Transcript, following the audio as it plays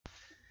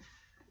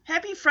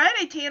Happy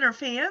Friday, Tanner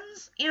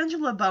fans!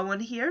 Angela Bowen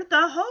here,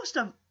 the host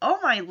of Oh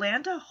My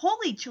Lanta,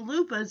 Holy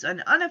Chalupas,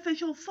 an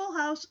unofficial Full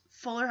House,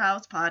 Fuller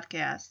House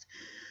podcast.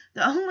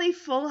 The only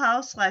Full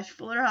House /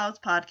 Fuller House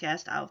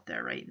podcast out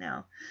there right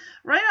now.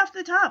 Right off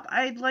the top,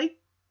 I'd like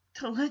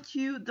to let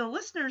you, the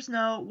listeners,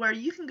 know where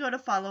you can go to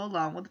follow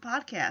along with the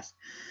podcast.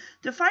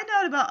 To find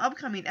out about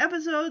upcoming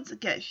episodes,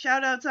 get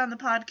shout-outs on the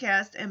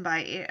podcast, and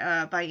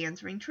by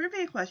answering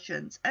trivia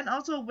questions, and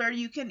also where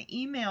you can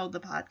email the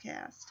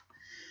podcast.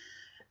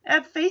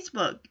 At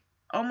Facebook,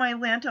 Oh My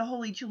Lanta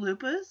Holy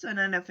Chalupas, an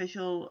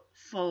unofficial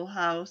Full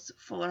House,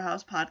 Fuller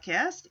House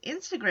podcast.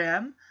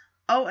 Instagram,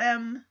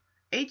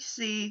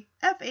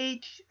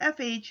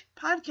 OMHCFHFH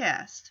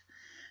podcast.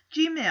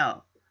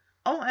 Gmail,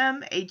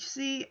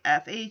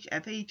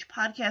 OMHCFHFH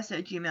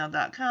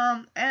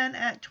podcast@gmail.com. And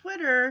at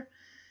Twitter,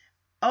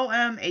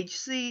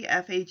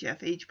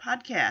 OMHCFHFH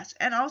podcast.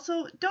 And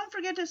also, don't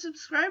forget to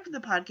subscribe to the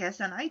podcast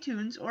on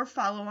iTunes or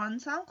follow on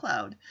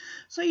SoundCloud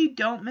so you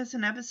don't miss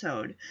an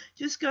episode.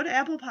 Just go to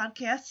Apple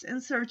Podcasts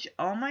and search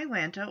Oh My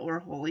Lanta or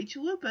Holy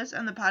Chalupas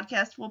and the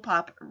podcast will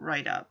pop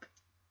right up.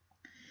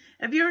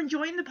 If you're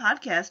enjoying the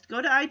podcast,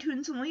 go to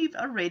iTunes and leave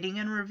a rating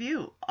and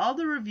review. All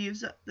the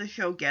reviews the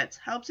show gets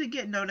helps it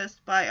get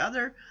noticed by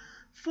other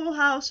Full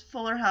House,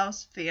 Fuller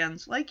House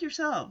fans like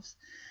yourselves.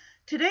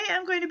 Today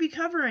I'm going to be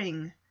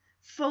covering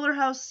Fuller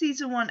House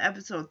Season 1,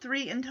 Episode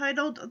 3,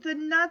 entitled The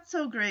Not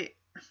So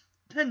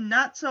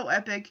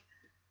Epic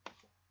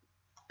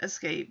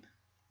Escape,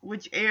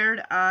 which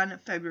aired on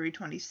February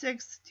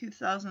 26,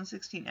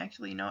 2016.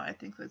 Actually, no, I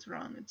think that's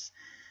wrong. It's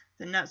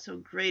The Not So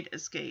Great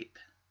Escape.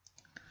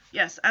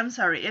 Yes, I'm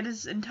sorry. It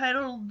is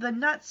entitled The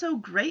Not So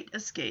Great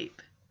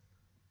Escape.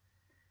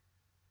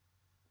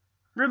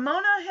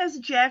 Ramona has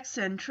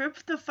Jackson trip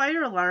the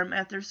fire alarm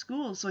at their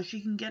school so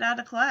she can get out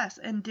of class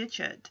and ditch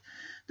it.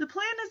 The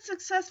plan is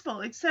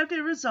successful, except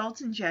it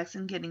results in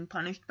Jackson getting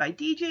punished by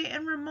DJ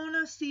and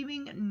Ramona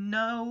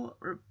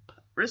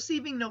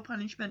receiving no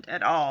punishment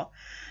at all.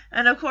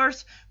 And of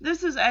course,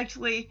 this is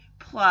actually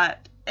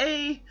plot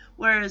A,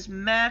 whereas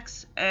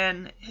Max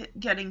and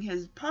getting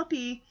his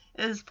puppy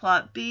is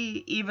plot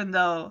B, even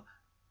though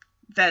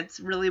that's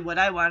really what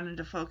I wanted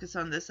to focus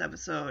on this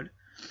episode.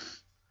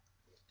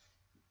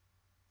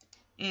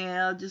 And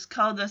I'll just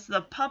call this the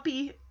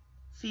Puppy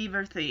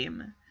Fever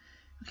theme,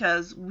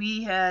 because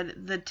we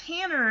had the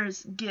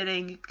Tanners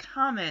getting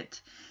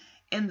Comet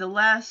in the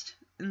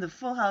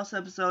Full House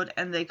episode,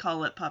 and they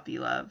call it Puppy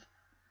Love.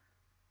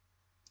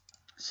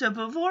 So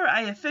before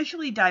I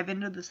officially dive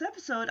into this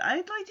episode,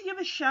 I'd like to give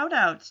a shout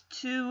out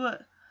to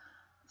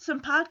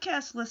some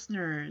podcast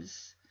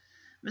listeners: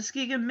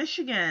 Muskegon,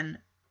 Michigan,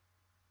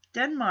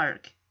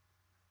 Denmark,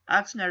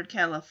 Oxnard,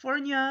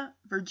 California,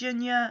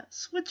 Virginia,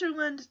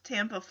 Switzerland,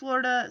 Tampa,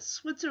 Florida,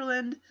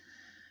 Switzerland,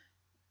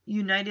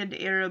 United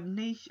Arab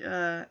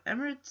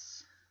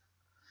Emirates,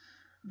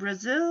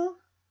 Brazil,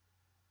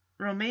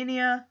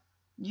 Romania,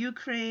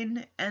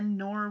 Ukraine, and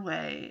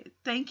Norway.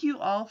 Thank you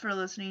all for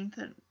listening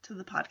to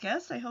the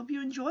podcast. I hope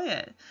you enjoy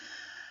it.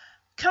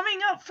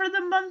 Coming up for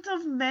the month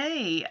of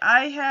May,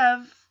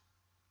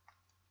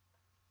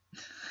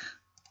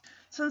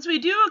 since we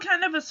do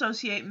kind of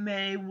associate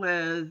May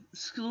with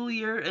school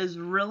year is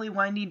really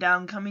winding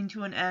down, coming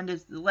to an end,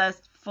 is the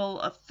last full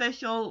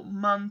official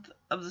month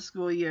of the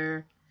school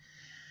year,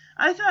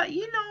 I thought,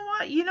 you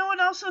know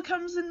what also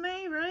comes in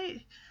May,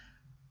 right?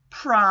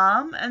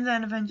 Prom, and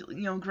then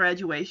eventually,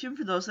 graduation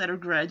for those that are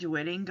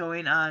graduating,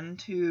 going on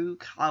to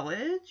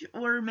college,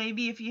 or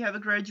maybe if you have a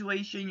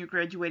graduation, you're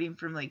graduating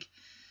from like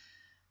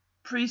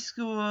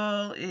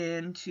preschool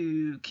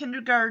into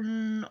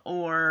kindergarten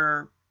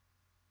or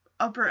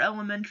upper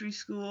elementary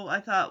school. I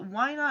thought,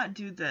 why not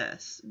do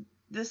this?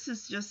 This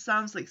just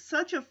sounds like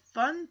such a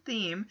fun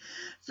theme.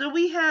 So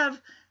we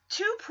have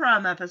 2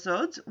 prom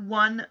episodes,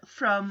 one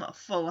from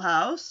Full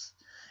House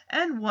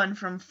and one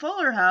from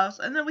Fuller House,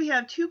 and then we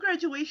have 2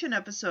 graduation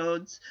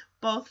episodes,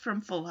 both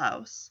from Full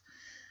House.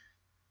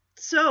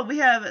 So we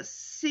have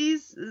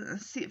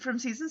from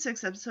Season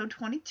 6, Episode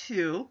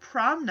 22,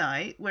 Prom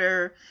Night,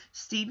 where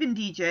Steve and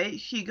DJ,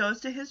 she goes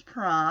to his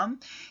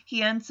prom.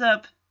 He ends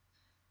up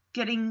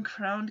getting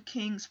crowned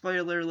king,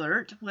 spoiler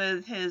alert,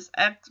 with his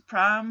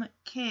ex-prom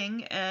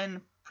king,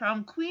 and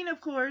prom queen,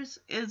 of course,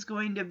 is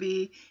going to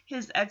be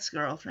his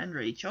ex-girlfriend,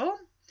 Rachel.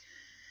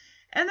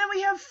 And then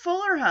we have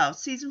Fuller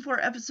House, Season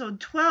 4, Episode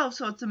 12,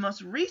 so it's the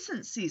most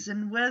recent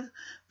season, with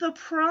the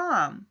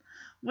prom,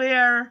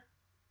 where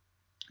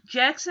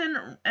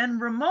Jackson and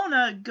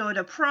Ramona go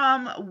to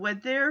prom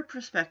with their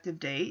prospective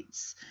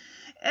dates,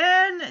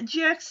 and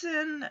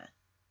Jackson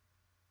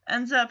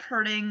ends up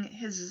hurting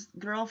his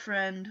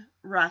girlfriend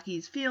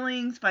Rocky's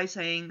feelings by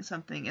saying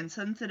something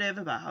insensitive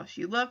about how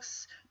she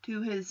looks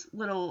to his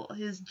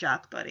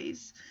jock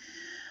buddies.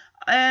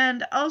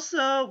 And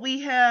also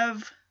we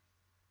have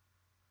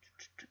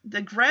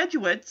The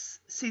Graduates,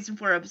 Season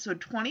 4, Episode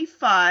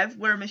 25,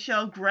 where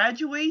Michelle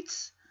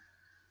graduates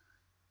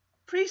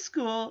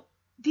preschool,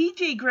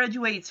 DJ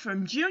graduates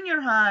from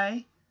junior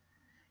high,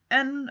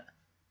 and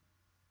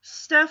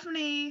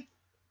Stephanie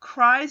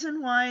cries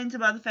and whines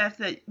about the fact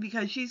that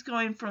because she's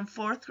going from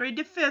 4th grade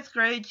to 5th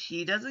grade,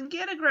 she doesn't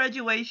get a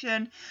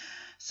graduation.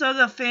 So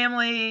the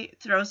family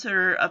throws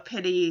her a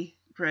pity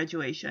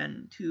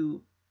graduation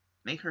to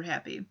make her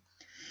happy.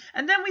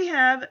 And then we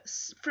have,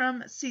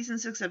 from Season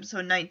 6,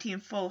 Episode 19,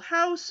 Full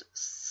House,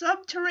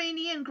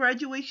 Subterranean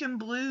Graduation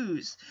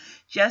Blues.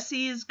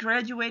 Jesse is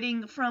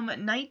graduating from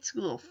night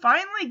school,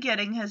 finally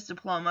getting his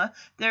diploma.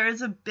 There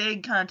is a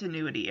big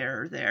continuity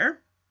error there,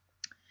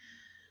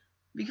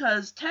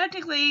 because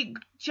technically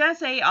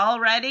Jesse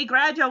already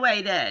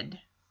graduated.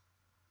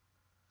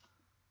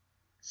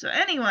 So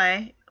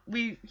anyway,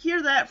 we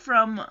hear that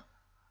from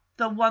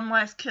the One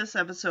Last Kiss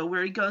episode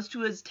where he goes to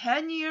his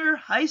 10-year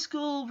high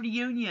school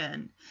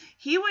reunion.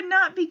 He would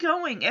not be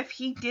going if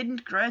he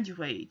didn't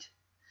graduate.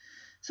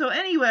 So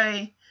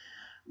anyway,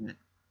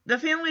 the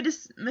family,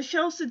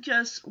 Michelle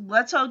suggests,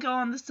 let's all go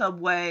on the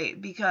subway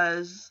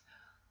because,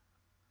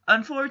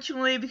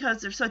 unfortunately,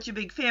 because they're such a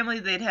big family,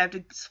 they'd have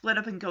to split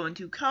up and go in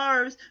 2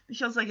 cars.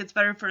 Michelle's like, it's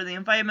better for the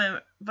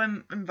environment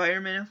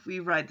if we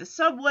ride the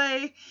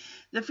subway.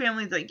 The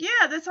family's like,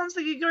 yeah, that sounds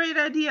like a great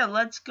idea.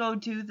 Let's go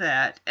do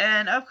that.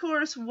 And, of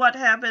course, what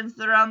happens?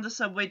 They're on the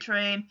subway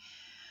train.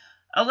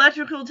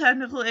 Electrical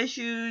technical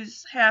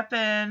issues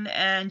happen,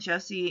 and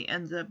Jesse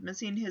ends up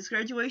missing his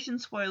graduation.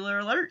 Spoiler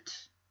alert.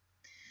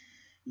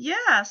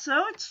 Yeah,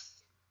 so it's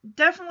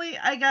definitely,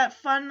 I got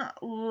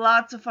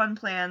lots of fun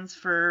plans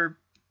for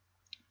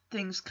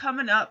things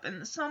coming up in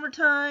the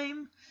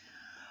summertime.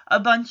 A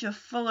bunch of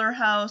Full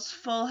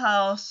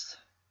House,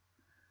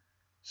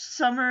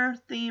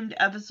 summer-themed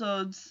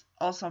episodes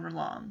all summer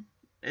long.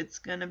 It's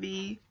gonna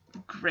be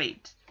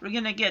great. We're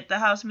gonna get The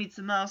House Meets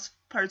the Mouse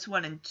parts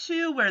 1 and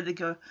 2, where they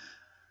go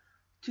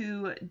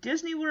to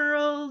Disney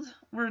World.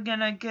 We're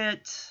gonna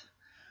get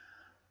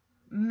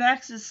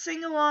Max's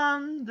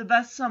Sing-Along, The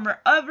Best Summer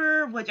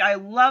Ever, which I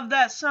love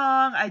that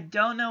song. I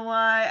don't know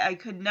why. I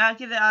could not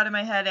get it out of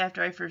my head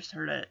after I first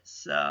heard it.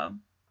 So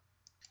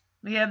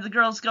we have the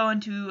girls going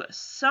to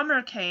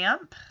summer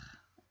camp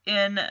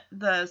in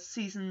the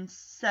season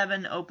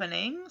 7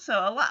 opening. So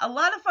a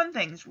lot of fun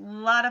things. A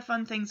lot of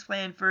fun things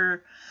planned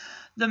for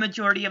the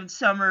majority of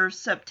summer.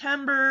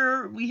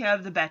 September, we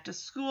have the back to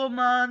school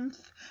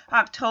month.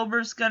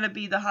 October's gonna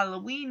be the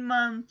Halloween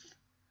month.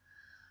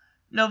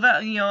 November,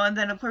 and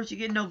then of course you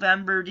get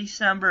November,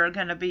 December are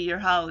gonna be your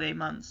holiday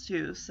months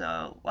too.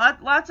 So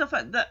lots of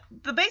fun.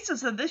 The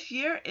basis of this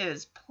year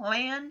is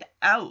planned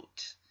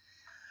out.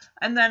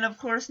 And then, of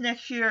course,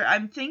 next year,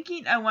 I'm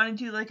thinking I want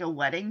to do, like, a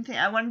wedding thing.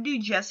 I want to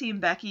do Jesse and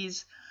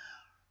Becky's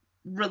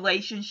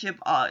relationship,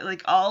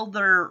 like, all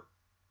their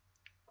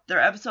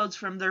episodes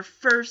from their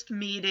first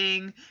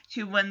meeting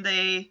to when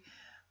they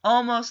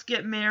almost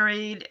get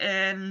married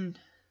at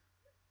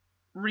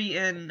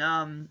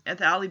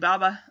the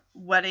Alibaba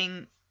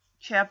wedding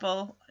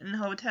chapel and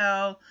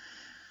hotel.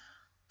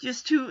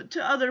 Just to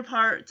other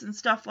parts and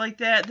stuff like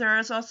that. There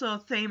is also a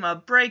theme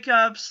of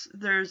breakups.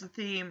 There's a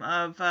theme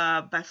of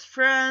best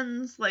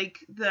friends, like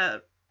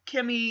the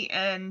Kimmy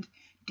and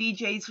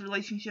DJ's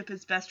relationship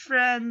as best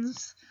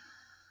friends.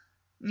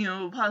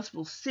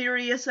 Possible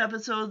serious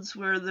episodes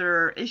where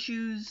there are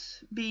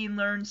issues being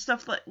learned.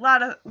 Stuff like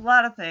a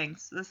lot of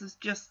things.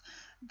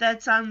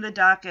 That's on the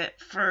docket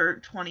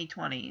for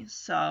 2020.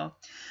 So,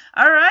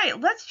 all right,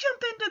 let's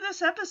jump into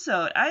this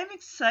episode. I'm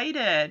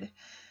excited.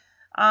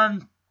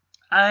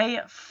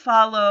 I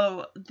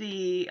follow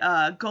the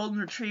Golden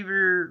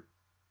Retriever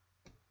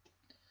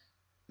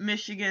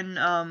Michigan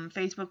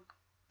Facebook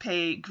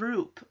page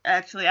group.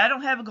 Actually, I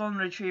don't have a Golden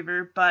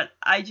Retriever, but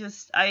I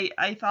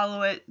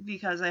follow it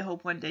because I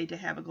hope one day to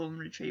have a Golden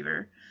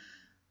Retriever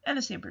and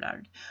a St.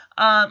 Bernard.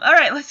 All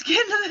right, let's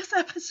get into this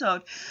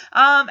episode.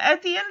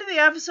 At the end of the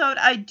episode,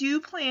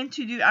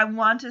 I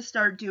want to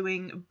start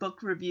doing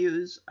book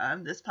reviews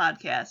on this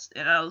podcast,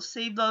 and I'll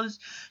save those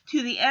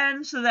to the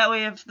end, so that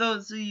way if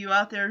those of you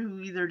out there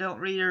who either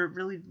don't read or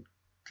really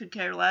could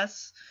care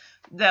less,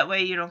 that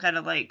way you don't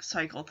gotta, like,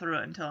 cycle through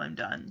it until I'm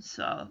done.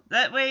 So,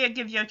 that way it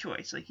gives you a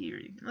choice. Like, you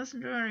can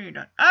listen to it or you're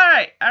done.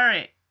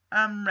 Alright,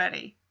 I'm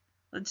ready.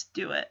 Let's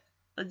do it.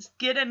 Let's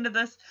get into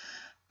this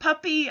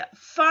puppy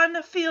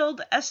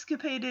fun-filled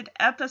escapaded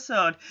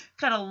episode.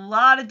 Got a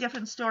lot of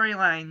different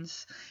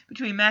storylines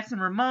between Max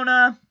and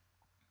Ramona,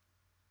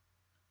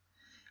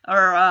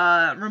 or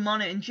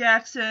Ramona and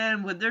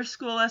Jackson with their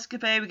school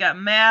escapade. We got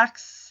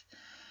Max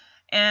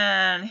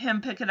and him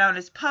picking out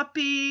his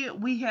puppy.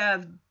 We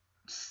have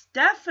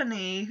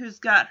Stephanie, who's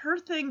got her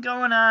thing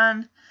going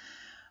on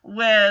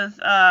with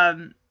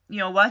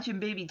watching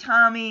baby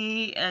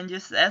Tommy and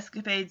just the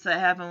escapades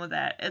that happen with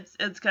that.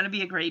 It's gonna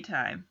be a great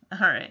time. All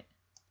right.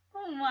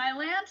 Oh my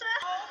Lanta!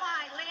 Oh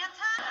my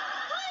Lanta!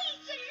 Holy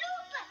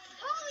chalupas!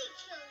 Holy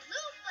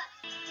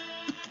chalupas!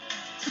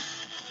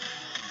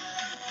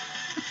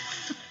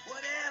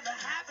 Whatever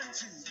happened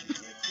to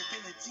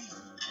predictability?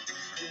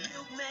 The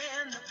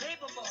milkman, the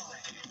paperboy,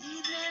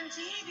 evening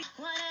TV.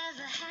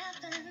 Whatever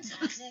happened to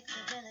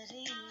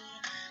predictability?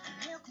 The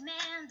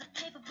milkman, the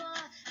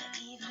paperboy, the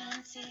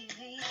evening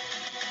TV.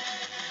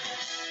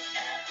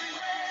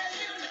 Everywhere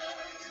you look,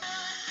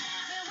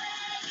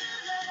 Everywhere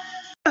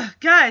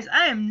Guys,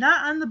 I am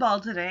not on the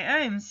ball today. I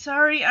am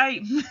sorry.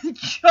 I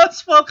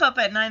just woke up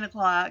at 9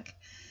 o'clock.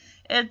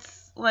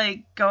 It's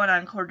like going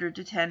on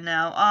 9:45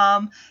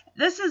 now.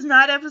 This is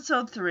not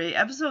episode 3.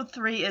 Episode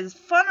 3 is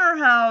Funner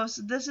House.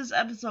 This is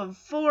episode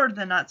 4,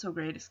 The Not So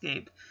Great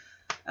Escape.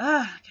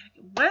 I gotta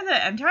get with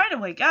it. I'm trying to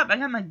wake up. I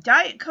got my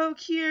Diet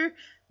Coke here,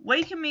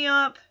 waking me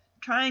up,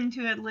 trying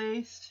to at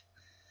least.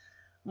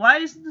 Why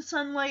is the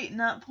sunlight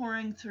not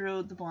pouring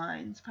through the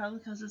blinds? Probably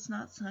because it's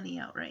not sunny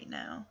out right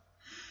now.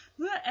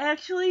 We're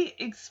actually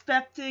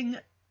expecting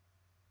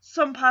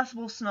some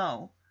possible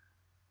snow.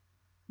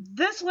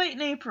 This late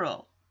in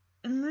April,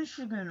 in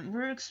Michigan,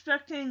 we're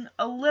expecting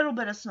a little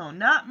bit of snow.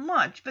 Not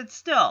much, but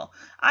still.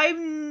 I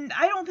don't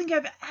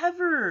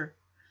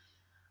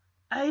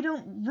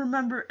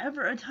remember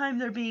ever a time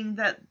there being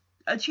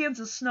a chance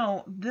of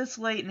snow this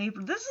late in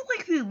April. This is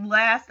like the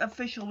last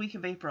official week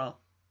of April.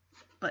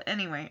 But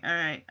anyway,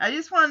 alright. I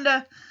just wanted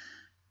to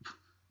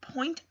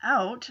point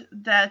out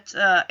that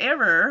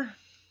error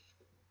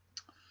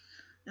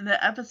in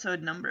the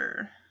episode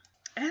number.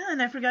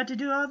 And I forgot to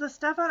do all the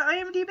stuff on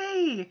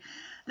IMDb.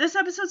 This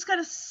episode's got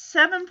a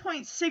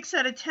 7.6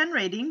 out of 10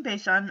 rating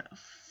based on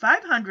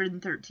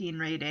 513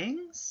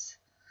 ratings.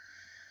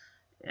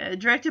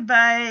 Directed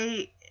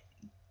by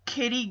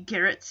Katie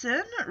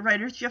Gerritsen,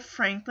 writers Jeff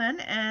Franklin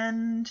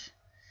and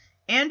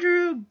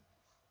Andrew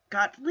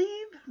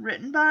Gottlieb,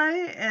 written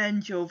by,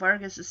 and Joe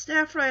Vargas, a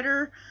staff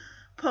writer.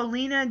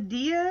 Paulina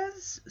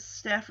Diaz,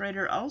 staff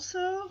writer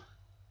also.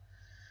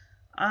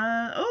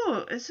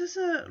 Is this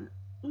a...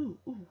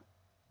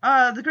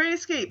 The Great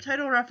Escape,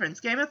 title reference,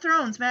 Game of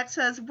Thrones. Max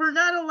says, we're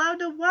not allowed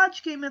to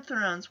watch Game of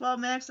Thrones. Well,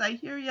 Max, I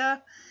hear ya.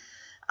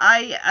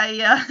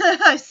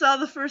 I saw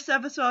the first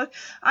episode.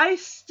 I'm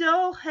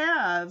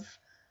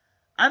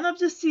up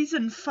to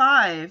season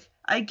 5.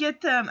 I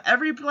get them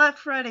every Black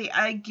Friday.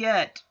 I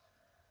get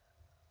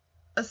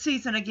a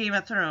season of Game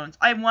of Thrones.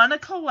 I want to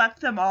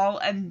collect them all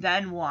and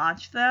then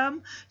watch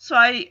them.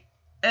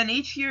 And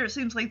each year it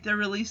seems like they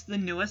release the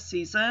newest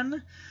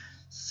season.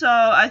 So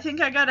I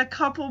think I got a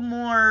couple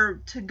more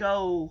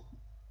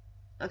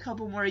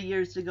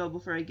years to go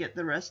before I get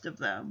the rest of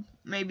them.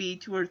 Maybe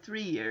 2 or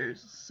 3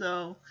 years.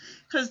 So,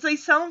 because they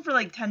sell them for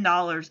like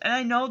 $10. And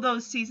I know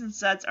those season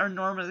sets are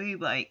normally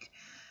like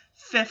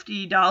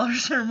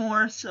 $50 or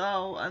more.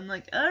 So I'm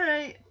like,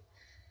 alright.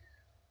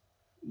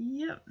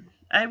 Yep.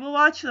 I will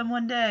watch them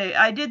one day.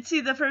 I did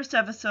see the first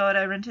episode.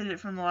 I rented it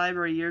from the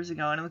library years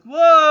ago. And I'm like,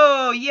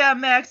 whoa, yeah,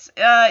 Max,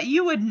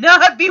 you would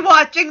not be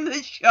watching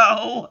this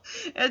show.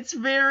 It's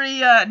very,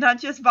 not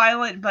just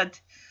violent,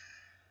 but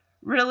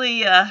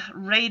really,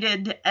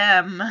 rated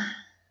M.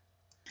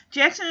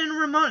 Jackson and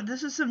Ramona,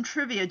 this is some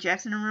trivia.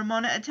 Jackson and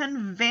Ramona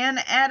attend Van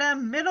Atta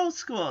Middle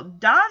School.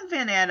 Don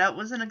Van Atta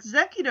was an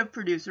executive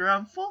producer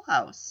on Full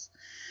House.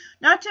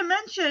 Not to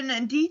mention,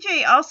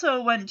 DJ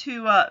also went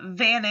to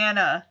Van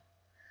Atta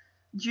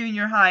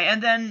Junior High.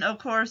 And then, of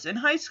course, in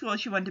high school,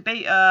 she went to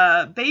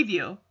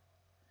Bayview.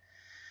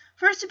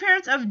 First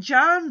appearance of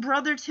John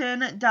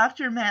Brotherton,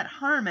 Dr. Matt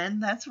Harmon.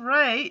 That's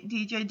right.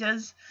 DJ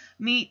does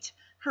meet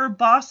her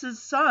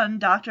boss's son,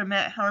 Dr.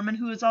 Matt Harmon,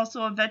 who is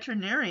also a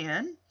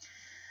veterinarian.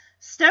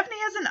 Stephanie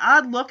has an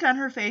odd look on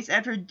her face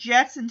after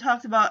Jackson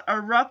talked about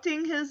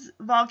erupting his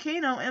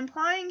volcano,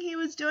 implying he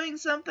was doing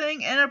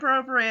something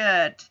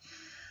inappropriate.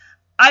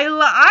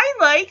 I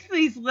like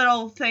these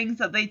little things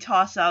that they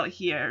toss out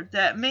here,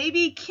 that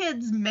maybe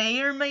kids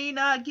may or may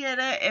not get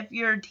it. If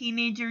you're a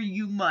teenager,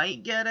 you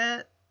might get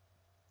it.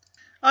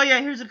 Oh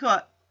yeah, here's a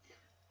quote.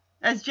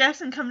 As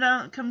Jackson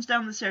comes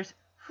down the stairs,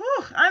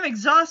 "Whew, I'm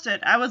exhausted.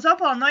 I was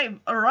up all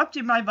night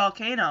erupting my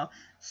volcano."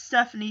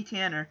 Stephanie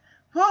Tanner.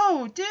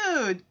 Whoa,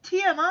 dude,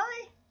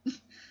 TMI?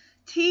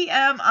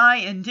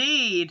 TMI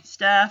indeed,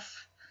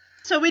 Steph.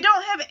 So we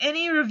don't have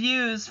any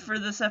reviews for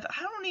this episode.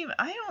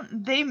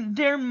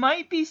 There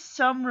might be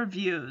some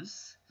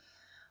reviews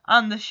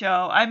on the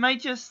show. I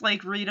might just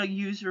read a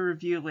user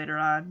review later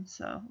on,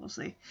 so we'll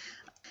see.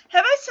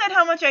 Have I said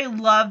how much I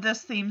love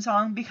this theme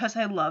song? Because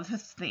I love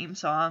this theme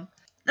song.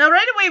 Now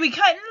right away we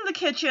cut into the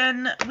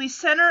kitchen. We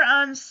center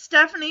on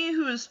Stephanie,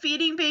 who is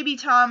feeding baby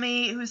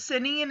Tommy, who's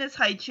sitting in his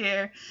high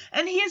chair,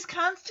 and he is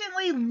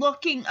constantly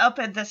looking up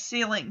at the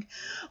ceiling.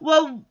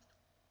 Well,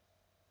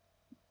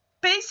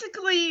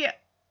 basically,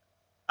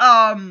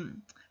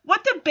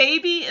 what the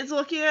baby is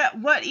looking at,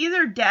 what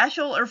either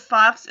Dashiell or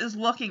Fox is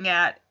looking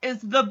at,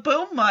 is the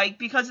boom mic,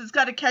 because it's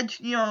got to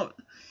catch,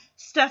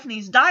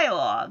 Stephanie's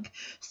dialogue.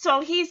 So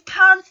he's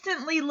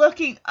constantly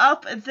looking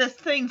up at this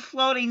thing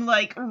floating,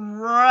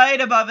 right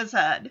above his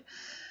head.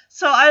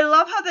 So I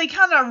love how they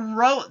kind of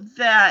wrote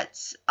that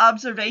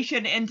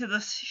observation into the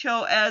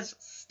show as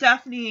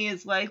Stephanie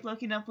is,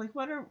 looking up,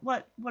 what are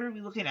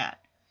we looking at?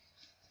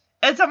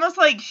 It's almost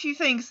like she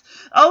thinks,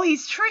 oh,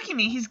 he's tricking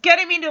me. He's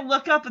getting me to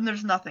look up and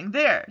there's nothing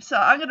there. So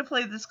I'm going to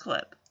play this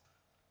clip.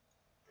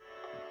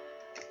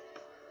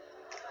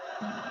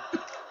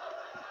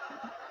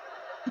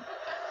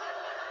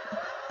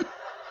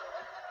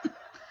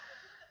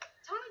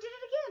 Tommy did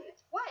it again.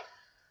 What?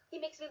 He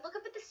makes me look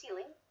up at the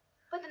ceiling,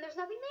 but then there's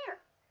nothing there.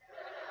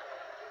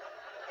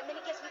 And then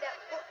he gets me that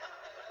look.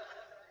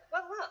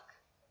 What look?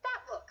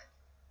 That look.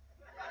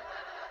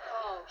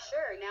 Oh,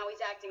 sure, now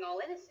he's acting all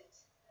innocent.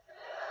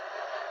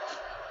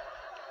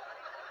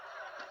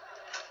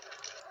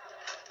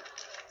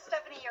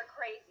 Stephanie, you're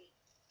crazy.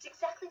 It's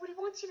exactly what he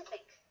wants you to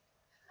think.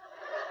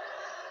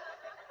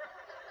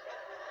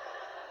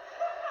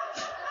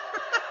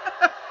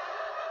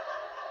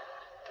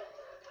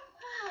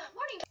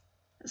 Morning.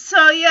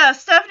 So yeah,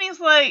 Stephanie's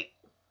like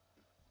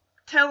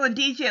telling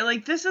DJ,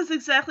 like, this is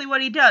exactly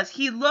what he does.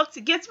 He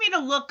gets me to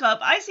look up.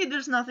 I see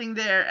there's nothing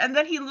there. And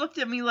then he looked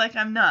at me like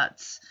I'm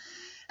nuts.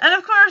 And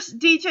of course,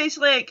 DJ's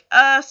like,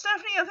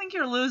 Stephanie, I think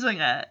you're losing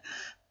it.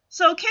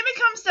 So Kimmy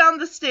comes down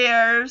the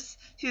stairs.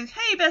 She's,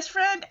 hey, best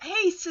friend.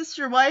 Hey,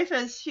 sister wife,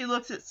 as she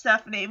looks at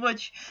Stephanie,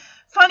 which,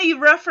 funny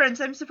reference,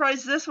 I'm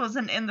surprised this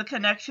wasn't in the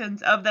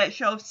connections of that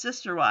show,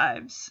 Sister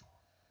Wives.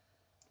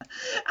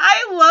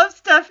 I love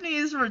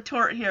Stephanie's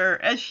retort here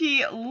as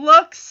she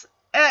looks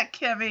at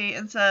Kimmy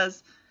and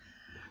says,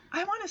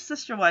 I want a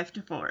sister wife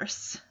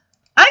divorce.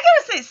 I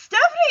gotta say,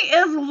 Stephanie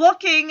is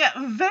looking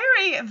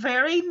very,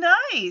 very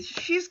nice.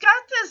 She's got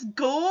this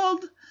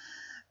gold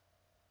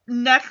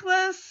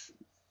necklace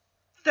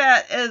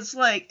that is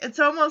like, it's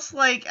almost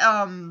like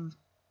a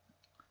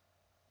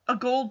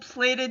gold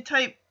plated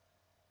type.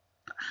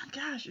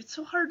 Gosh, it's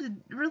so hard to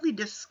really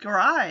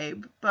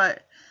describe,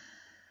 but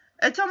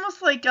it's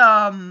almost like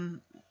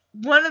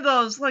one of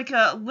those, like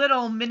a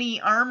little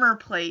mini armor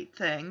plate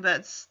thing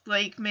that's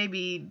like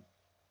maybe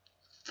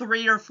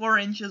 3 or 4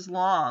 inches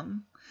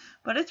long.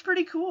 But it's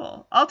pretty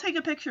cool. I'll take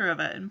a picture of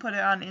it and put it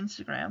on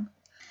Instagram.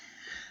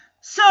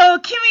 So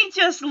Kimmy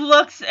just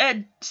looks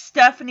at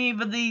Stephanie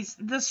with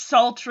this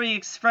sultry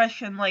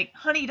expression like,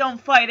 honey, don't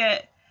fight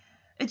it.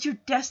 It's your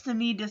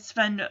destiny to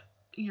spend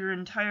your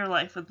entire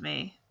life with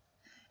me.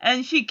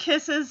 And she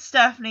kisses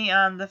Stephanie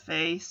on the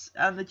face,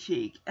 on the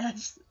cheek. And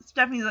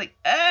Stephanie's like,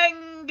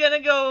 I'm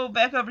gonna go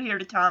back over here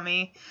to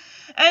Tommy.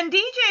 And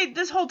DJ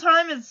this whole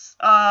time is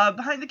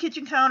behind the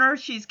kitchen counter.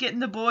 She's getting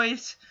the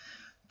boys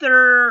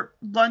their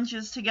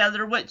lunches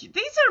together, which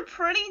these are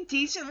pretty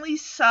decently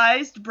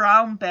sized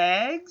brown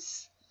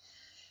bags.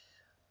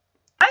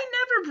 I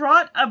never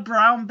brought a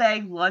brown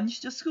bag lunch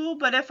to school,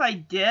 but if I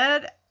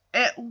did,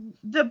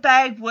 the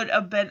bag would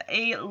have been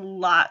a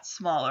lot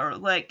smaller,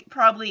 like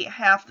probably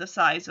half the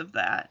size of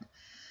that.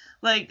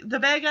 Like, the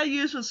bag I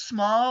used was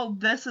small.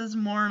 This is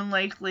more than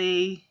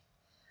likely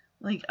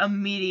like a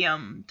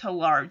medium to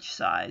large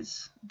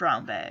size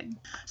brown bag.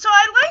 So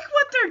I like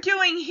what they're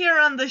doing here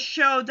on the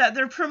show, that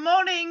they're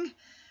promoting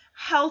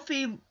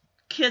healthy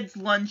kids'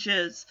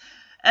 lunches.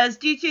 As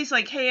DJ's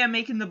like, hey, I'm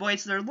making the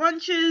boys their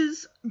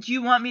lunches. Do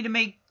you want me to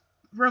make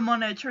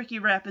Ramona a turkey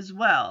wrap as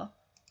well?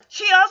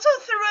 She also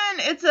threw in,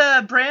 it's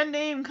a brand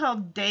name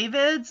called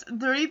David's.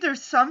 They're either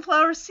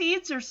sunflower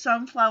seeds or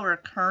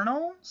sunflower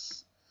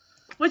kernels.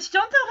 Which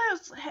don't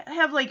those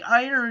have like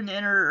iron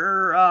in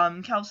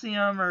or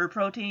calcium or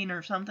protein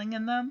or something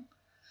in them?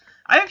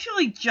 I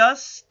actually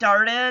just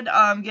started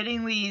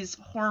getting these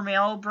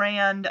Hormel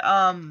brand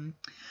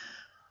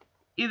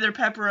either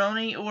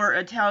pepperoni or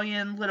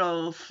Italian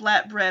little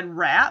flatbread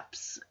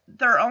wraps.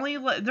 They're under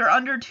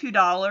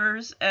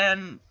 $2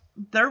 and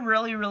they're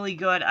really, really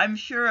good. I'm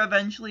sure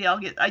eventually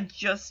I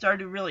just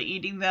started really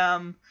eating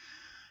them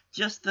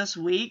just this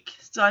week,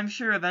 so I'm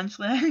sure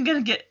eventually I'm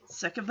gonna get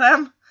sick of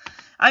them.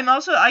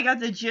 I got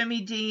the Jimmy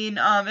Dean,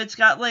 it's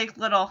got like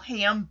little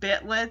ham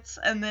bitlets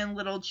and then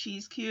little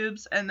cheese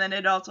cubes, and then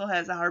it also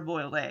has a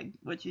hard-boiled egg,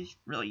 which is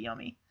really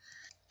yummy.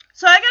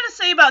 So I gotta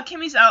say about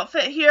Kimmy's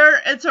outfit here,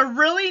 it's a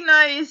really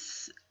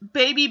nice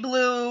baby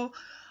blue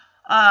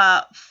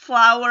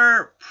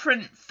flower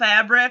print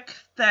fabric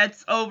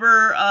that's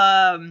over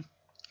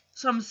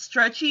some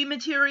stretchy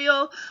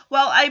material.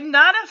 While I'm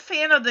not a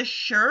fan of the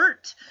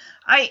shirt,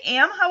 I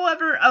am,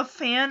 however, a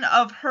fan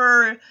of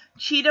her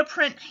cheetah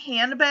print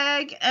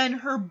handbag, and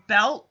her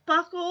belt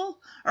buckle,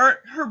 or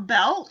her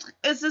belt,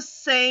 is the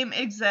same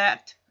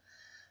exact,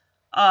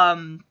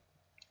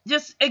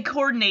 just it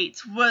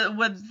coordinates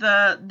with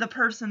the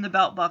purse and the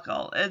belt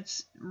buckle.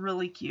 It's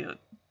really cute.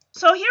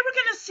 So here we're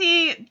going to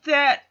see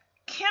that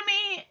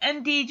Kimmy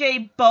and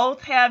DJ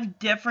both have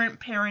different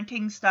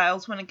parenting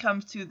styles when it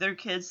comes to their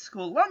kids'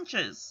 school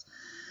lunches.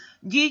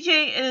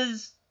 DJ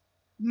is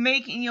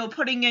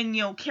putting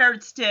in,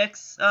 carrot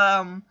sticks,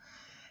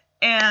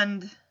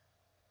 and,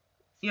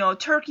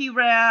 turkey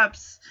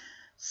wraps,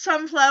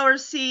 sunflower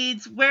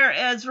seeds,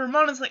 whereas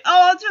Ramona's like,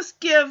 oh, I'll just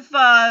give,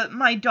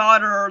 my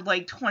daughter,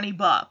 like,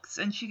 $20,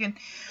 and she can...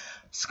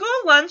 School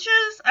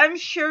lunches, I'm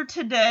sure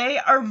today,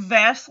 are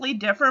vastly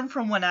different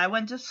from when I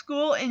went to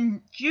school.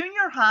 In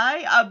junior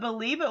high, I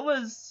believe it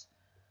was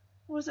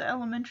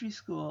elementary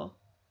school?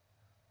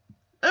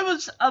 It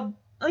was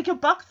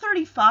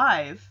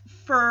 $1.35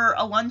 for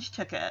a lunch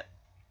ticket.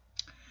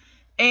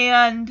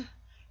 And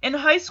in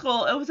high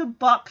school, it was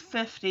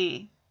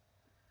 $1.50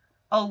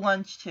 a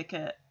lunch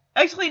ticket.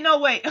 Actually, no,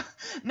 wait.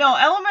 No,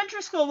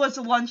 elementary school was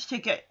a lunch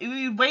ticket.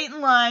 We'd wait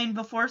in line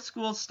before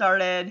school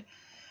started.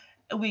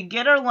 we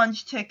get our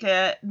lunch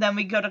ticket, then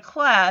we go to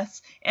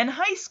class. In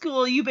high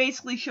school, you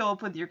basically show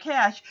up with your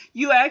cash.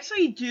 You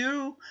actually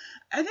do,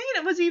 I think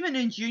it was even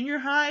in junior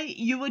high,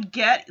 you would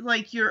get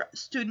like your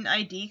student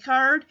ID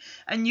card,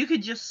 and you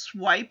could just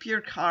swipe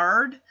your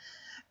card,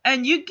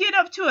 and you get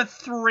up to a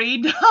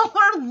 $3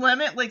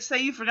 limit, like say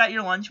you forgot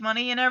your lunch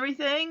money and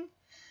everything.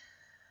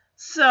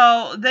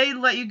 So they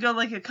let you go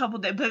like a couple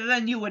days, but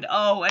then you would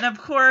owe. And of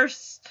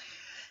course,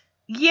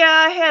 yeah,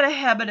 I had a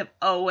habit of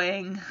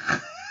owing.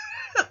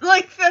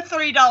 Like the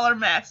 $3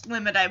 max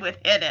limit, I would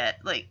hit it.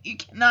 Like, you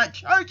cannot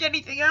charge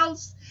anything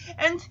else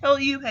until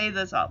you pay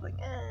this off. Like,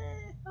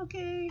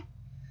 okay.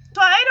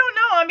 So I don't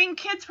know. I mean,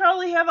 kids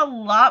probably have a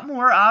lot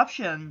more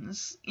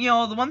options. You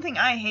know, the one thing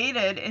I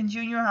hated in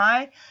junior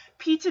high,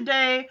 pizza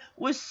day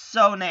was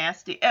so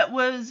nasty. It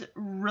was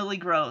really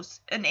gross.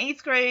 In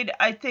 8th grade,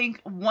 I think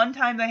one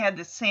time they had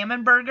the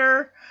salmon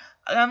burger.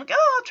 I'm like,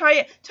 oh, I'll try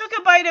it. Took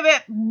a bite of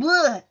it.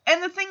 Bleh.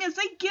 And the thing is,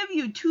 they give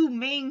you 2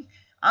 main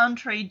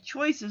entree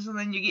choices, and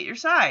then you get your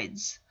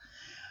sides.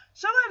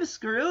 So I was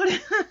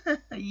screwed.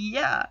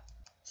 Yeah.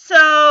 So,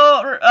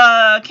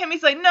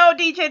 Kimmy's like, no,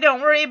 DJ,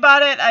 don't worry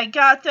about it. I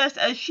got this.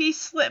 As she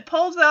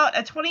pulls out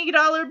a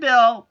 $20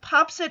 bill,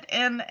 pops it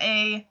in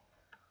a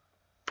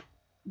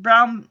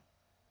brown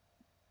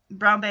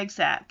bag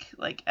sack.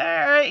 Like, all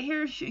right,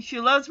 here,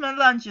 she loves my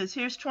lunches.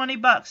 Here's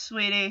 $20,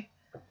 sweetie.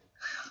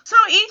 So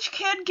each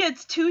kid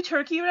gets 2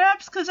 turkey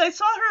wraps, because I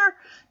saw her,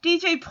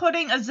 DJ,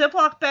 putting a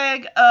Ziploc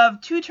bag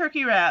of 2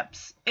 turkey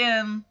wraps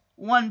in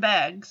one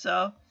bag.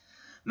 So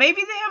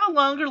maybe they have a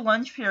longer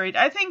lunch period.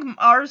 I think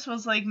ours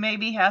was like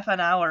maybe half an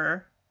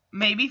hour,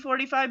 maybe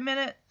 45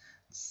 minutes.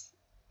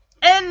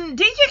 And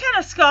DJ kind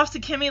of scoffs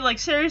at Kimmy, like,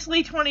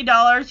 seriously,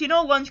 $20? You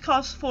know lunch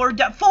costs $4?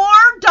 $4?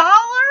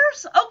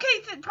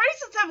 Okay,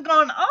 prices have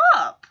gone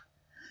up.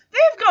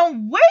 They've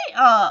gone way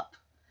up.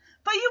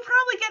 But you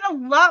probably get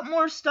a lot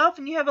more stuff,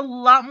 and you have a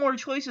lot more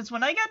choices.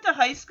 When I got to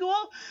high school,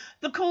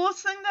 the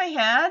coolest thing they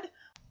had...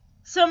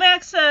 So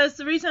Max says,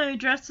 the reason I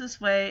dress this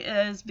way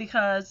is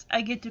because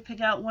I get to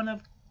pick out one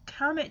of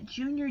Comet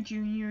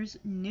Junior's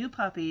new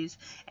puppies,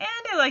 and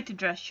I like to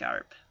dress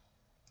sharp.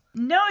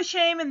 No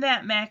shame in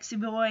that, Maxie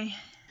boy.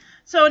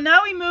 So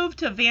now we move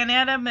to Van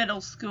Ada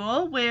Middle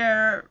School,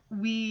 where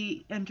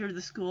we enter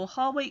the school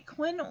hallway.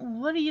 Quinn,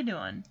 what are you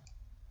doing?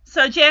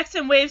 So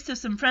Jackson waves to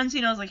some friends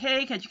he knows, like,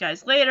 hey, catch you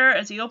guys later.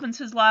 As he opens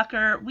his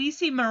locker, we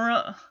see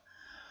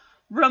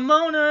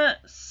Ramona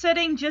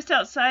sitting just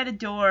outside a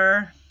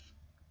door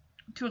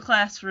to a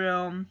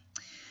classroom.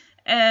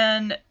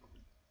 And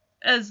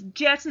as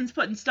Jackson's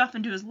putting stuff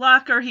into his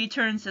locker, he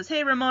turns and says,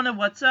 hey, Ramona,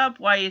 what's up?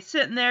 Why are you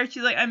sitting there?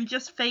 She's like, I'm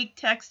just fake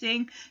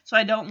texting so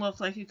I don't look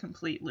like a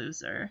complete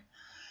loser.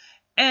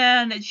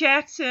 And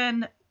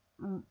Jackson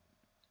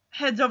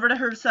heads over to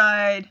her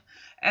side,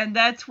 and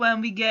that's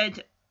when we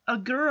get a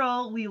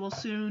girl. We will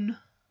soon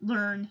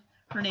learn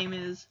her name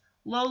is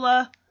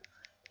Lola,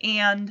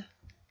 and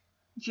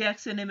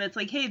Jackson admits,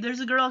 like, hey, there's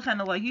a girl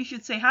kind of like, you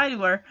should say hi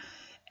to her.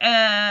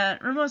 And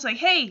Ramona's like,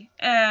 hey,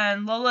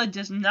 and Lola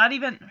does not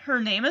even, her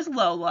name is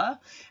Lola,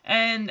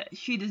 and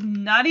she does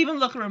not even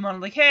look at Ramona,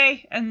 like,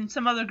 hey, and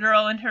some other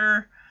girl in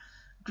her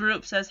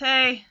group says,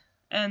 hey,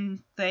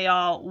 and they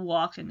all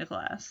walk into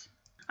class.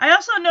 I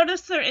also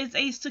noticed there is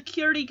a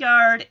security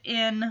guard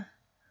in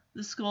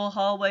the school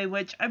hallway,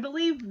 which I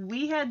believe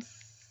we had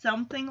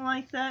something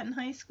like that in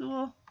high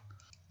school.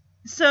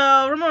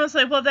 So Ramona's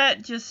like, well,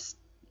 that just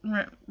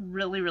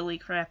really, really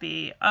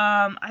crappy.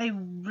 I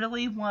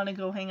really want to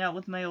go hang out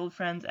with my old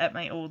friends at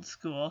my old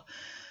school.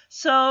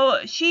 So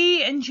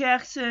she and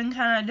Jackson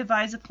kind of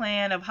devise a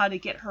plan of how to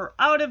get her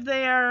out of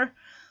there.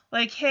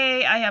 Like,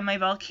 hey, I have my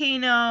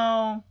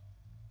volcano.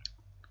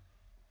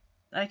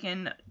 I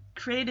can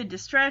create a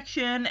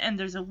distraction, and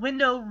there's a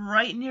window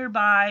right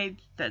nearby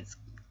that's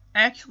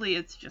actually,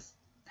 it's just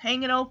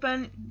hanging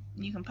open.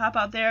 You can pop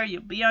out there.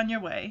 You'll be on your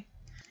way.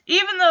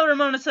 Even though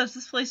Ramona says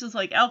this place is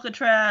like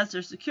Alcatraz,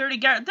 there's security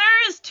guard,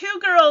 there is 2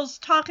 girls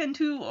talking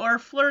to or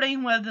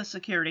flirting with the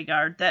security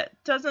guard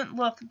that doesn't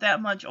look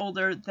that much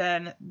older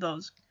than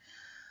those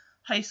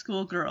high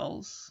school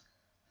girls.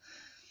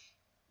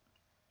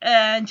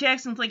 And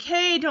Jackson's like,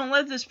 hey, don't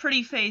let this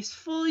pretty face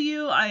fool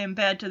you. I am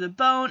bad to the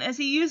bone, as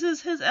he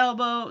uses his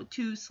elbow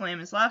to slam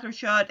his locker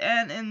shut,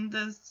 and in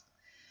this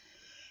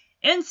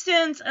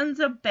instance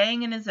ends up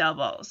banging his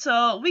elbow.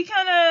 So we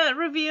kind of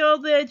reveal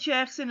that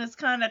Jackson is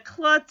kind of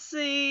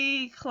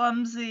klutzy,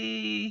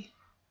 clumsy.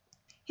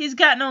 He's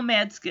got no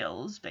mad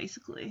skills,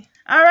 basically.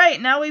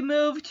 Alright, now we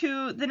move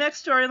to the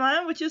next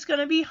storyline, which is going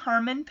to be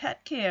Harmon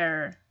Pet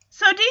Care.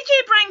 So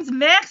DJ brings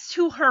Max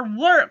to her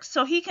work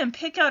so he can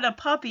pick out a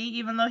puppy,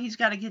 even though he's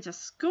got to get to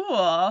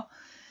school.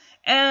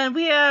 And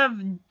we have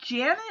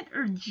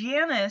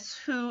Janice,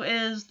 who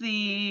is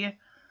the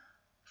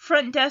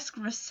front desk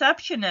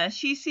receptionist.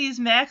 She sees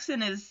Max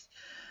in his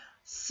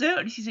suit,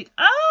 and she's like,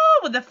 oh,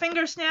 with the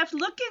finger snaps,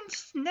 looking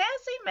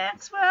snazzy,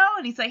 Maxwell.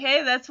 And he's like,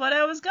 hey, that's what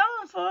I was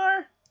going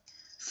for.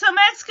 So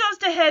Max goes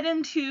to head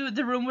into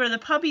the room where the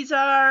puppies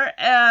are,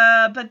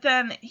 but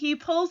then he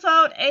pulls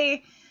out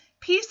a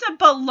piece of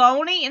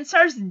bologna and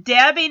starts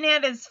dabbing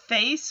at his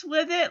face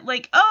with it.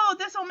 Like, oh,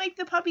 this will make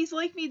the puppies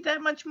like me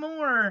that much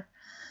more.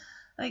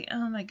 Like,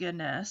 oh my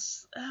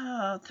goodness.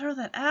 Oh, throw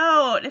that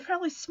out. It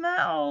probably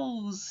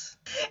smells.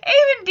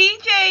 Even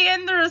DJ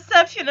and the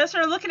receptionist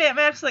are looking at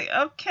Max like,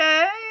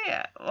 okay,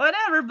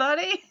 whatever,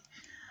 buddy.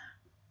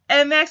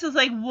 And Max is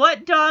like,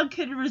 what dog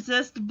could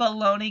resist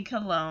bologna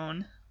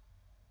cologne?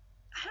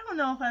 I don't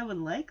know if I would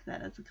like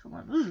that as a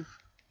cologne. Ooh.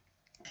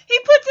 He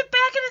puts it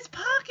back in his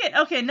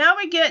pocket. Okay, now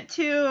we get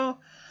to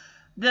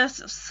this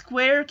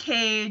square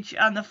cage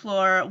on the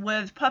floor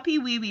with puppy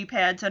wee-wee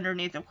pads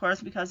underneath, of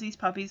course, because these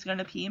puppies are going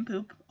to pee and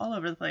poop all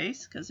over the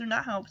place because they're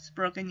not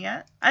housebroken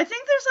yet. I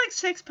think there's like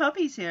 6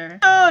 puppies here.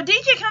 Oh,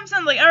 DJ comes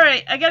in like, all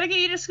right, I got to get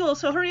you to school,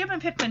 so hurry up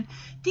and pick one.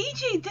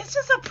 DJ, this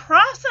is a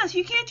process.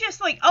 You can't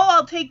just like, oh,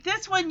 I'll take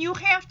this one. You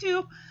have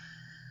to...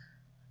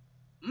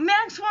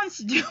 Max wants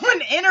to do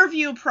an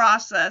interview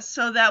process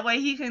so that way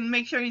he can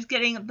make sure he's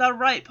getting the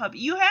right puppy.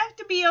 You have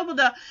to be able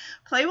to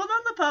play with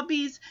all the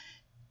puppies,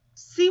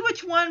 see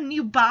which one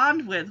you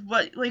bond with,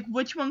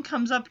 which one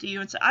comes up to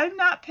you. And so I've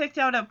not picked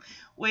out a...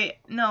 Wait,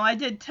 no, I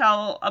did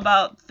tell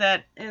about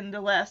that in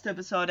the last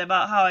episode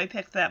about how I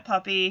picked that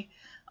puppy.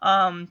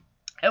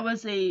 It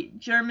was a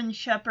German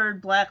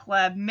Shepherd Black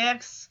Lab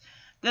mix.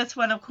 This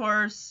one, of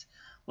course,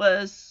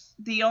 was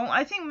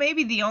I think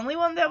maybe the only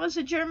one that was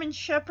a German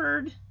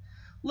Shepherd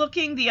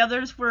looking. The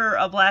others were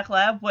a Black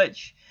Lab,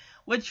 which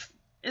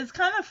is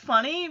kind of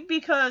funny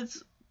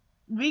because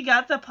we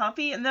got the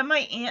puppy and then my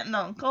aunt and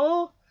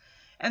uncle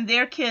and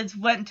their kids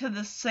went to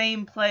the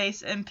same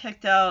place and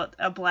picked out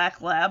a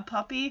Black Lab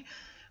puppy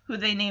who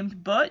they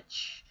named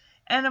Butch.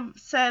 And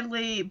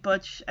sadly,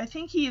 Butch, I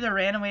think he either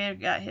ran away or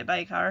got hit by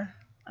a car.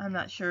 I'm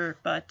not sure,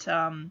 but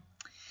and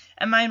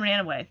mine ran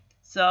away.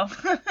 So,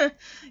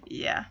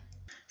 yeah.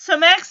 So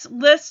Max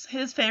lists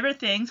his favorite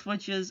things,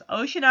 which is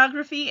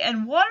oceanography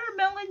and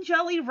watermelon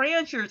jelly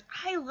ranchers.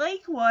 I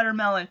like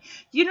watermelon.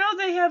 You know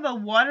they have a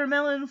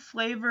watermelon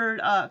flavored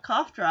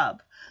cough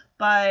drop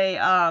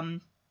by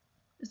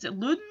is it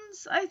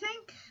Luden's, I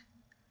think?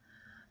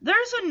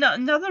 There's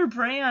another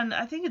brand,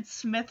 I think it's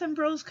Smith &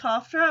 Bros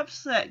cough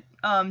drops that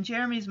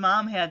Jeremy's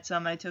mom had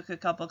some. I took a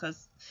couple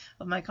because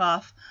of my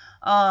cough.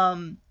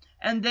 And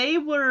they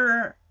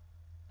were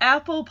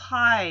apple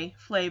pie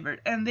flavored,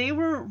 and they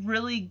were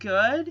really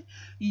good.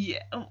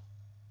 Yeah,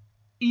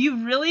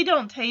 you really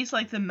don't taste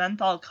like the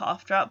menthol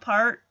cough drop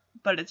part,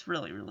 but it's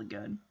really, really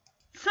good.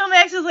 So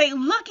Max is like,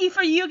 lucky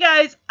for you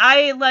guys,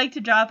 I like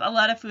to drop a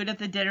lot of food at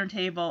the dinner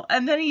table.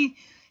 And then he's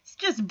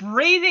just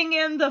breathing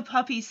in the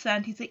puppy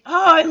scent. He's like,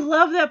 oh, I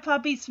love that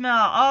puppy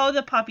smell. Oh,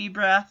 the puppy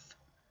breath.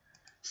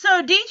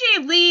 So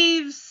DJ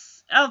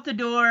leaves out the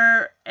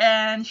door,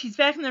 and she's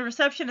back in the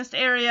receptionist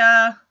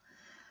area.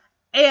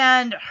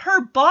 And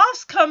her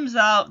boss comes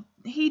out.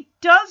 He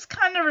does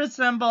kind of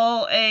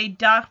resemble a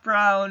Doc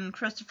Brown,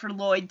 Christopher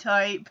Lloyd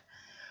type,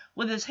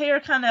 with his hair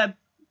kind of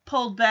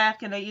pulled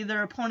back in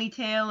either a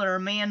ponytail or a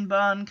man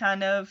bun,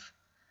 kind of.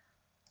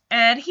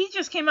 And he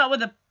just came out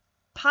with a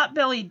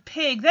pot-bellied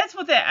pig. That's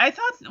what I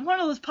thought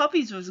one of those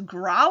puppies was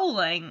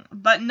growling,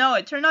 but no,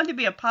 it turned out to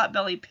be a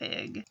pot-bellied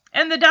pig.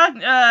 And the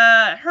dog,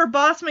 her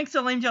boss makes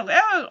a lame joke.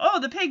 Oh,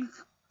 the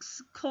pig's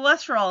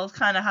cholesterol is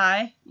kind of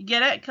high. You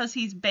get it? Because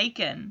he's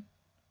bacon.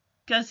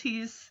 Because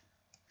he's,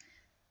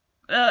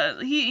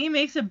 he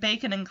makes a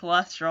bacon and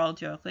cholesterol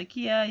joke. Like,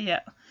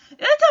 yeah.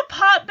 It's a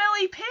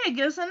pot-bellied pig,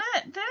 isn't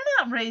it? They're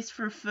not raised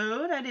for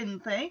food, I didn't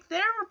think. They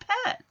were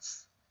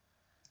pets.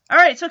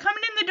 Alright, so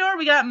coming in the door,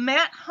 we got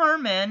Matt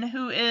Harmon,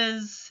 who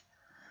is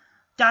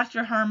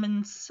Dr.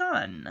 Harmon's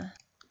son.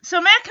 So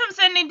Matt comes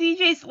in and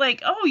DJ's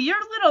like, oh, you're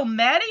little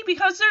Maddie?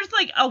 Because there's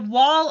like a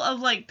wall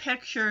of like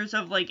pictures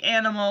of like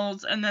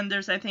animals, and then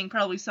there's, I think,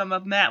 probably some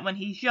of Matt when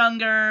he's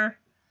younger.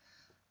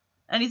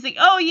 And he's like,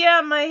 oh yeah,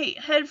 my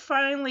head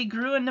finally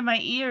grew into my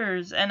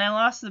ears, and I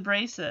lost the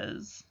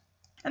braces.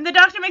 And the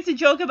doctor makes a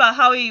joke about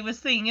how he was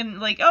thinking,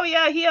 like, oh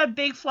yeah, he had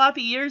big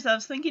floppy ears. I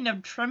was thinking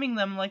of trimming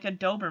them like a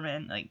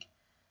Doberman. Like,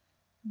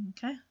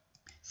 okay.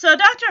 So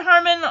Dr.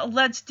 Harmon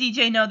lets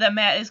DJ know that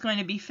Matt is going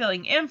to be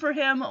filling in for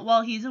him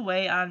while he's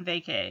away on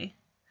vacay.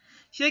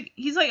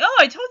 He's like, oh,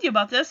 I told you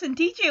about this. And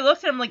DJ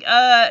looks at him like,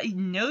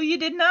 no, you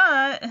did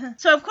not.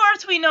 So, of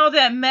course, we know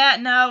that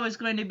Matt now is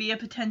going to be a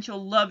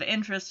potential love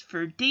interest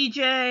for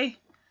DJ.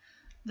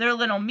 Their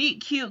little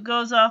meet cute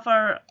goes off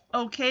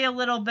okay a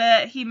little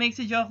bit. He makes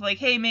a joke like,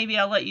 hey, maybe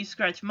I'll let you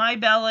scratch my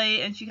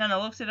belly. And she kind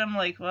of looks at him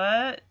like,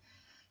 what?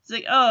 He's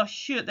like, oh,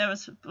 shoot, that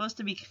was supposed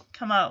to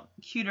come out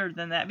cuter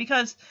than that.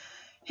 Because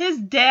his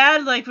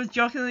dad, like, was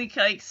jokingly,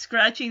 like,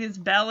 scratching his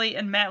belly.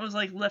 And Matt was,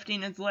 like,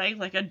 lifting his leg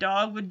like a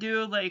dog would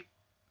do, like,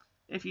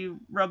 if you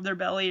rub their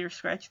belly or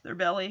scratch their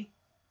belly.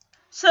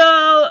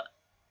 So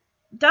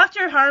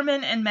Dr.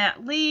 Harmon and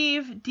Matt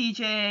leave.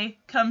 DJ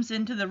comes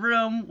into the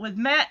room with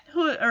Max,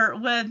 who is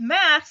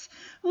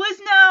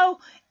now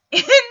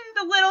in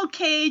the little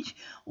cage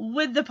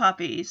with the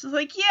puppies. It's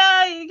like,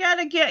 yeah, you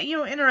gotta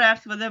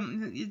interact with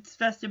them. It's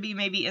best to be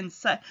maybe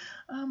inside.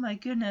 Oh my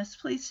goodness,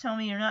 please tell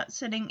me you're not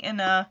sitting in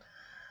a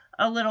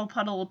a little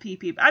puddle of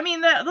pee-pee. I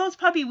mean, those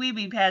puppy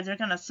wee-wee pads are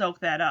going to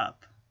soak that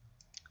up.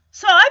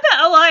 So I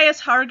bet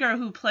Elias Harger,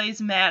 who plays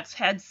Max,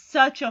 had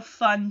such a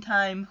fun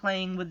time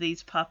playing with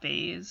these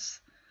puppies.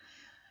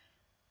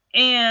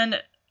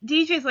 And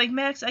DJ's like,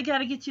 Max, I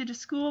gotta get you to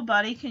school,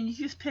 buddy. Can you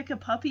just pick a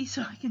puppy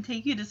so I can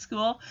take you to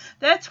school?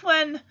 That's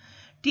when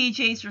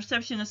DJ's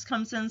receptionist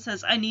comes in and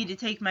says, I need to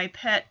take my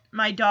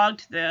dog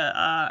to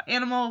the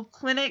animal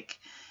clinic.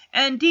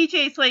 And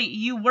DJ's like,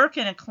 you work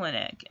in a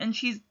clinic. And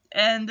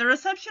the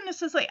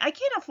receptionist is like, I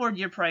can't afford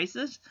your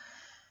prices.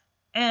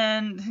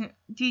 And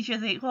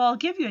DJ's like, well, I'll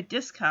give you a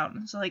discount.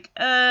 It's like,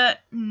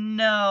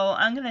 no,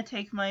 I'm going to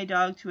take my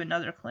dog to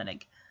another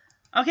clinic.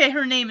 Okay,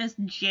 her name is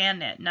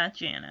Janet, not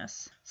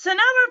Janice. So now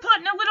we're put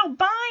in a little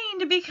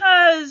bind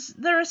because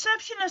the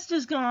receptionist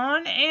is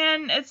gone,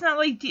 and it's not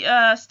like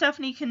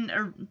Stephanie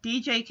or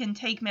DJ can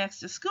take Max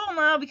to school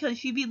now because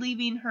she'd be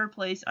leaving her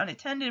place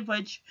unattended,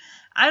 which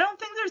I don't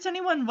think there's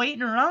anyone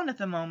waiting around at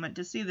the moment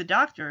to see the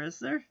doctor, is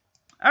there?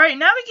 All right,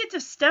 now we get to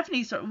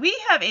Stephanie's story. We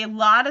have a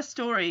lot of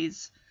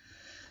stories.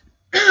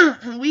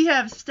 We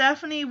have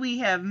Stephanie, we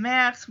have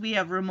Max, we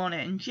have Ramona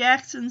and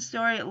Jackson's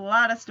story, a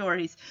lot of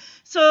stories.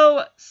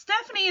 So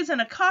Stephanie is in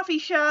a coffee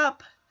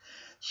shop.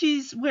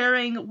 She's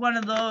wearing one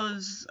of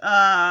those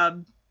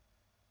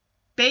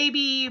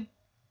baby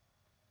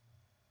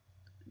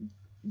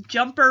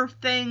jumper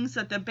things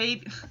that the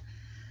baby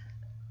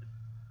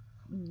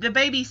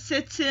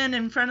sits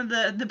in front of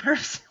the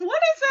person.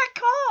 What is that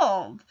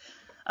called?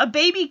 A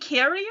baby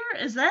carrier?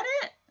 Is that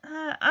it?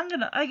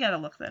 I gotta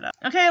look that up.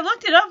 Okay, I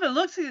looked it up. It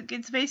looks like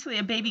it's basically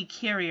a baby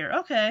carrier.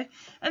 Okay.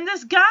 And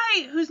this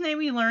guy, whose name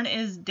we learn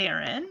is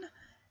Darren,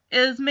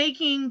 is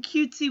making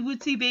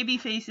cutesy-wootsy baby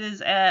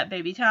faces at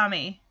baby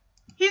Tommy.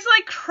 He's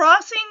like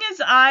crossing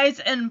his eyes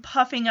and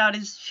puffing out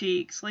his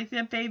cheeks. Like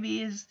that baby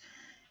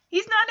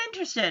he's not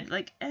interested.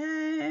 Like,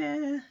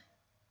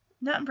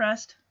 not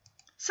impressed.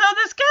 So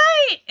this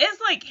guy is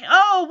like,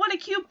 oh, what a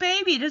cute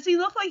baby. Does he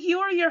look like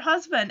you or your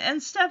husband?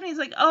 And Stephanie's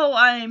like, oh,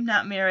 I'm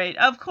not married.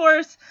 Of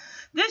course,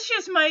 this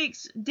just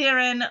makes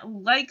Darren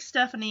like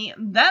Stephanie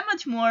that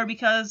much more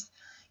because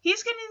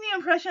he's getting the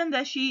impression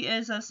that she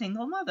is a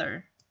single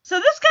mother. So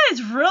this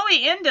guy's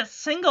really into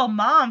single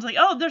moms. Like,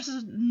 oh,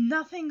 there's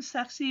nothing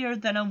sexier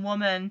than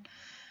a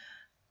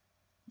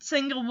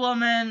single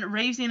woman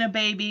raising a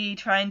baby,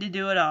 trying to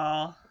do it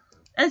all.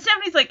 And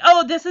Stephanie's like,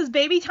 oh, this is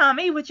baby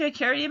Tommy, which I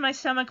carried in my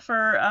stomach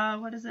for,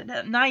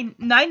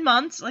 9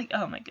 months. Like,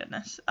 oh my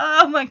goodness.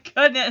 Oh my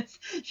goodness.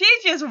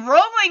 She's just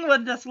rolling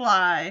with this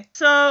lie.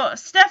 So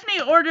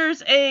Stephanie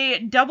orders a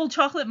double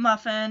chocolate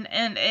muffin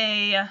and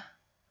a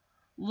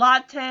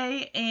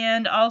latte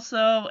and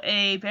also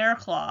a bear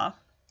claw.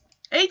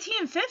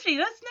 $18.50,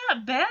 that's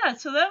not bad.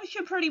 So that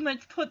should pretty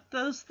much put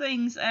those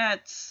things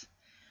at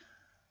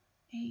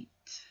 8,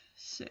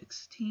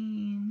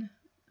 16...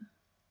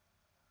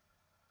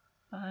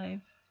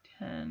 5,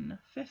 10,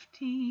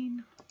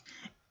 15,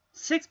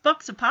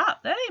 $6 a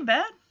pop. That ain't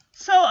bad.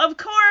 So, of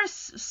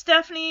course,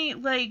 Stephanie,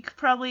 like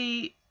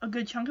probably a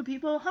good chunk of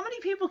people. How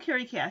many people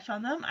carry cash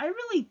on them? I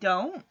really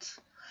don't.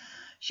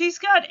 She's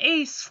got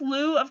a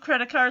slew of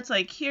credit cards.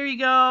 Like, here you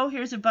go.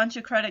 Here's a bunch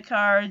of credit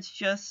cards.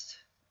 Just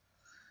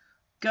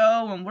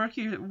go and work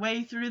your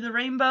way through the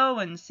rainbow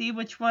and see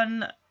which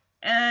one.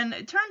 And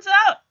it turns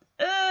out,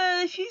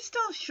 she's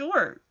still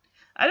short.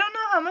 I don't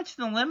know how much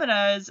the limit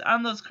is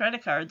on those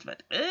credit cards,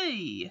 but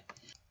hey.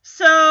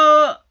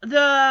 So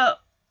the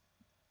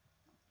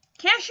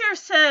cashier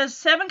says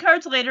 7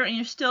 cards later and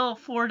you're still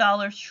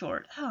 $4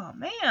 short. Oh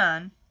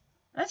man,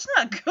 that's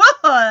not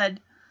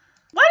good.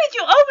 Why did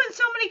you open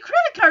so many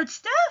credit cards,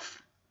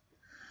 Steph?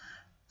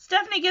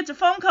 Stephanie gets a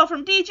phone call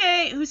from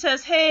DJ who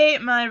says, hey,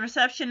 my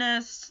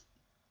receptionist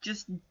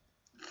just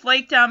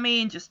flaked on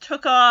me and just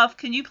took off.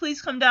 Can you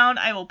please come down?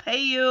 I will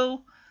pay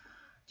you.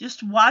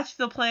 Just watch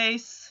the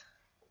place.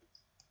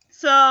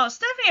 So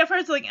Stephanie at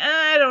first is like,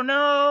 I don't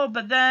know.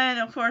 But then,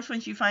 of course,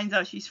 when she finds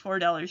out she's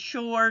 $4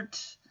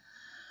 short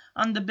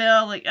on the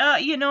bill, like,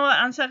 you know what?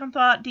 On second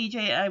thought,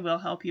 DJ, I will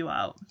help you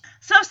out.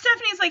 So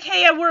Stephanie's like,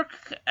 hey, I work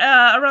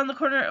around the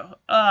corner,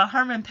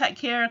 Harmon Pet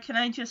Care. Can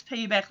I just pay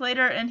you back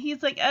later? And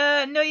he's like,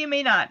 no, you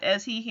may not,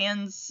 as he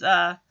hands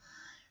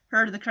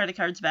her the credit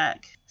cards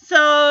back.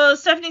 So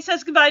Stephanie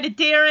says goodbye to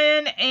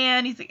Darren,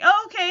 and he's like,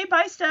 oh, okay,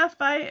 bye, Steph,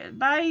 bye,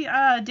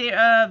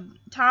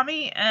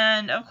 Tommy.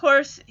 And, of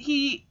course,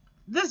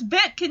 this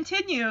bit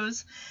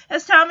continues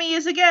as Tommy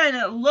is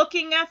again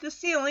looking at the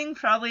ceiling,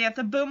 probably at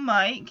the boom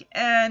mic,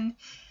 and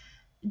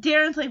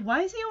Darren's like,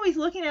 why is he always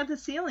looking at the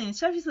ceiling? And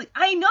Stephanie's like,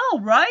 I know,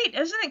 right?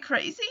 Isn't it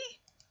crazy?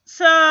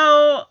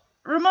 So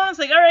Ramona's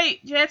like, all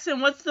right, Jackson,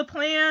 what's the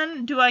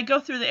plan? Do I go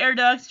through the air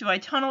ducts? Do I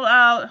tunnel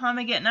out? How am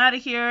I getting out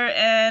of here?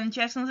 And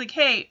Jackson's like,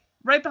 hey,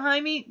 right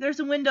behind me,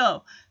 there's a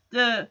window.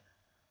 The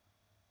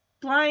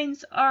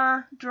blinds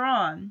are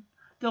drawn.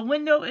 The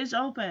window is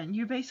open.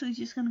 You're basically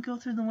just going to go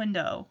through the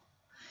window.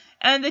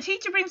 And the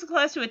teacher brings the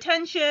class to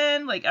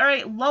attention, like, all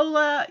right,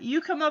 Lola,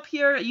 you come up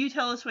here, you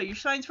tell us what your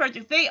science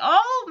project. They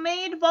all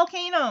made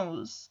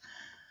volcanoes.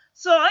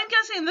 So I'm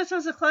guessing this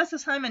was a class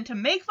assignment to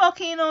make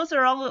volcanoes,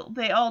 or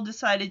they all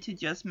decided to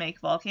just make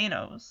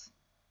volcanoes.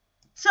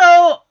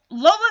 So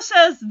Lola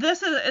says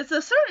it's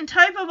a certain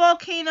type of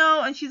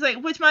volcano, and she's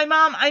like, which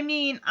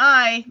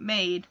I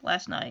made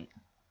last night.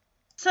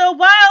 So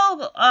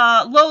while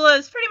Lola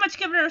is pretty much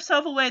giving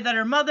herself away that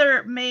her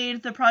mother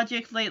made the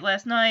project late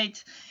last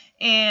night,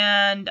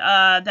 and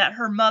that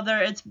her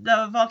mother,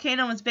 the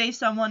volcano was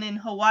based on one in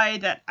Hawaii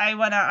that I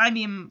went on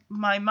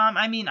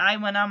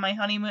my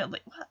honeymoon.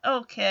 Like,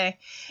 okay.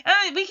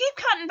 And we keep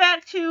cutting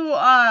back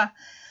to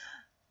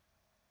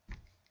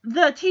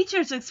the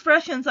teacher's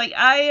expressions like,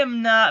 I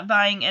am not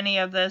buying any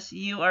of this.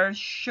 You are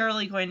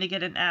surely going to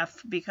get an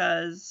F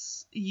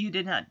because you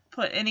did not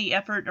put any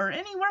effort or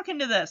any work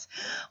into this.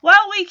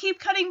 While we keep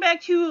cutting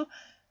back to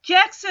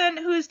Jackson,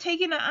 who is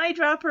taking an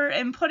eyedropper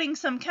and putting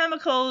some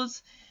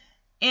chemicals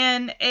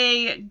in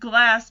a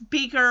glass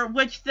beaker,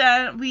 which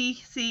then we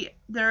see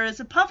there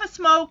is a puff of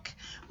smoke,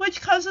 which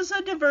causes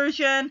a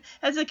diversion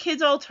as the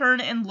kids all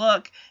turn and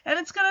look, and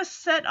it's going to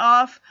set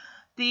off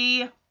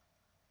the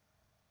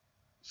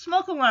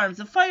smoke alarms,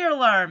 the fire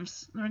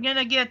alarms. We're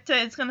going to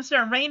it's going to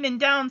start raining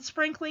down,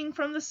 sprinkling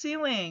from the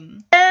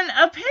ceiling. And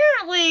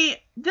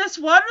apparently, this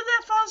water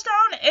that falls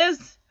down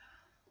is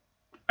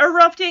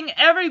erupting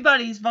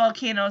everybody's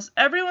volcanoes.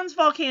 Everyone's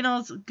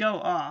volcanoes go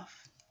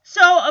off.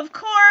 So, of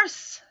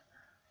course,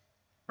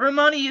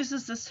 Ramona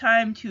uses this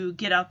time to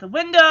get out the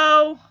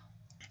window,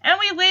 and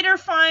we later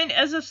find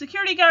as a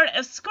security guard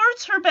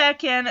escorts her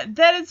back in,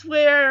 that is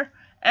where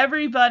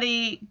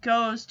everybody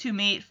goes to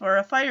meet for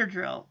a fire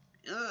drill.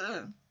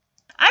 Ugh.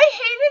 I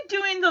hated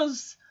doing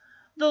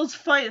those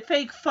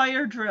fake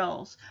fire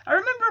drills. I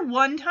remember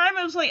one time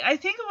I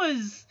think it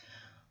was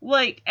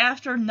like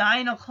after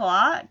 9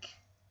 o'clock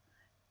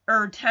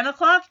or 10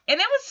 o'clock, and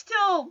it was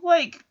still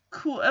like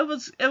cool. It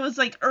was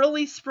like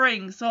early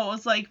spring, so it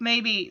was like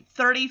maybe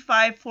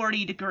 35,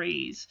 40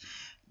 degrees.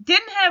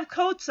 Didn't have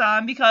coats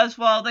on because,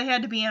 well, they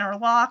had to be in our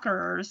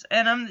lockers,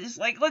 and I'm just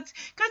like, because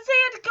they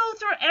had to go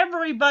through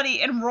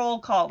everybody and roll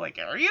call, like,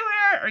 are you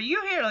here? Are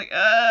you here? Like,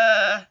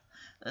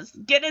 let's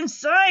get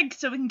inside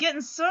so we can get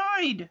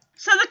inside.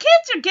 So the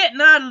kids are getting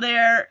out of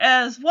there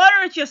as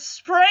water is just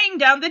spraying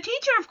down. The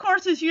teacher, of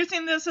course, is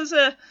using this as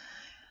a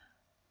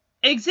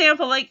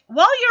example, like,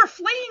 while you're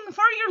fleeing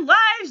for your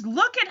lives,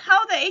 look at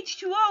how the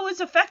H2O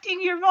is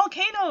affecting your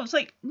volcanoes.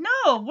 Like,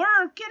 no,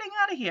 we're getting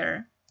out of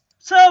here.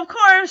 So, of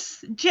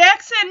course,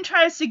 Jackson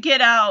tries to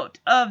get out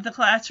of the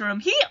classroom.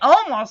 He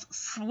almost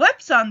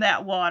slips on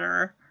that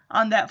water,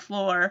 on that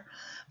floor.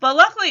 But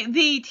luckily,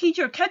 the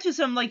teacher catches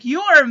him, like,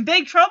 you are in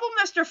big trouble,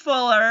 Mr.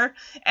 Fuller.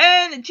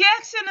 And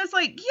Jackson is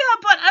like, yeah,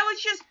 but I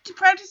was just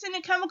practicing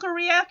a chemical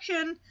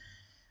reaction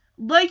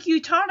like you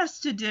taught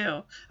us to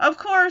do. Of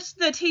course,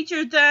 the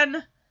teacher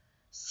then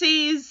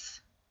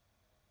sees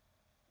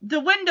the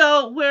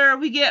window where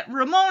we get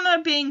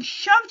Ramona being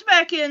shoved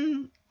back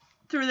in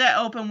through that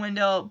open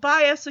window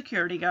by a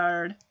security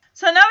guard.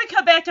 So now we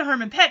cut back to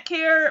Herman Pet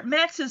Care.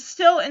 Max is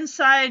still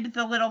inside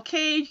the little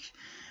cage.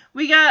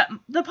 We got,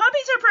 the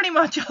puppies are pretty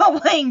much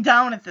all laying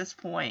down at this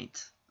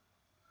point.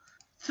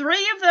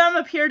 3 of them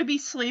appear to be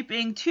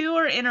sleeping, 2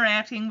 are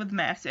interacting with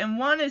Max, and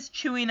 1 is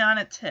chewing on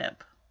its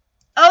hip.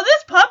 Oh,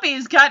 this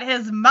puppy's got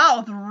his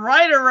mouth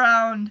right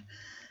around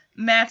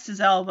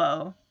Max's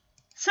elbow.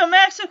 So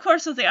Max, of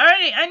course, is like, all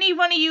right, I need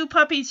one of you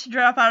puppies to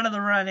drop out of the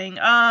running.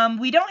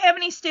 We don't have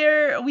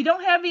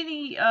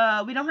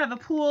a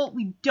pool.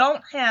 We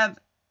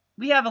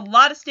have a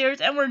lot of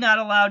stairs, and we're not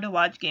allowed to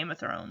watch Game of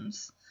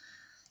Thrones.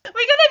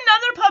 We got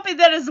another puppy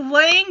that is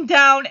laying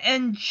down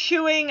and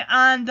chewing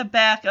on the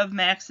back of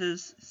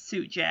Max's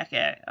suit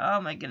jacket.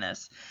 Oh my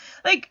goodness.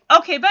 Like,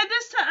 okay, by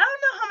this time, I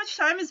don't know how much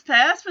time has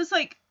passed, but it's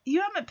like,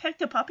 you haven't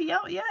picked a puppy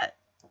out yet.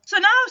 So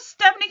now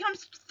Stephanie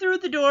comes through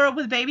the door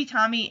with baby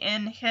Tommy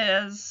in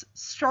his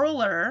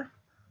stroller.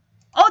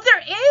 Oh,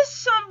 there is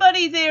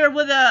somebody there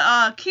with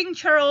a King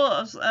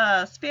Charles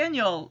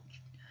Spaniel.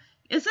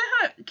 Is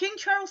that a King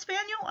Charles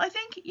Spaniel, I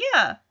think?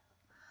 Yeah.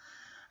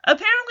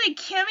 Apparently,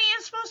 Kimmy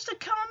is supposed to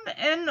come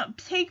and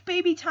take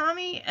baby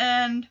Tommy,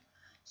 and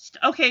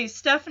okay,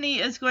 Stephanie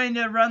is going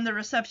to run the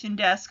reception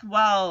desk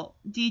while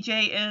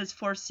DJ is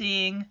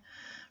foreseeing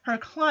her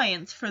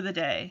clients for the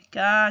day.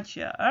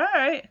 Gotcha. All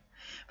right.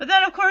 But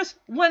then, of course,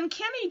 when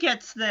Kimmy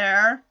gets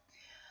there,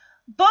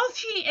 both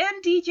she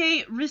and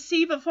DJ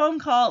receive a phone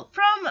call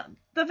from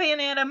the Van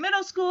Anna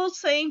Middle School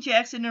saying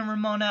Jackson and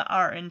Ramona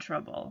are in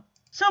trouble.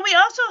 So we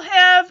also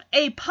have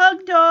a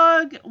pug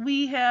dog,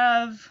 we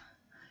have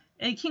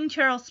a King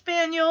Charles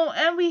Spaniel,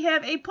 and we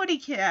have a putty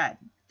cat.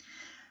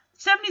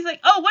 Stephanie's like,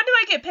 oh, when do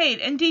I get paid?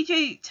 And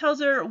DJ tells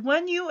her,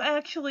 when you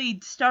actually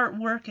start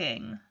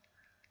working.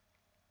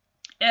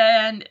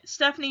 And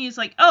Stephanie is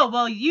like, oh,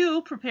 well,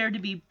 you prepared to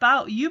be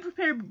wowed, you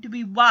prepared to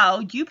be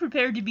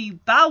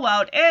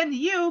bow-wowed, and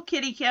you,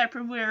 kitty cat,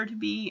 prepared to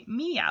be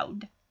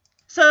meowed.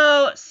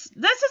 So,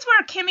 this is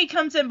where Kimmy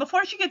comes in.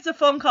 Before she gets the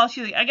phone call,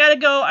 she's like, I gotta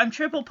go, I'm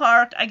triple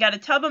parked, I got a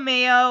tub of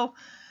mayo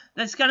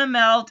that's gonna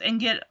melt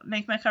and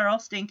make my car all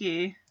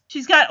stinky.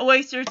 She's got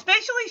oysters.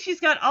 Basically, she's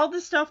got all the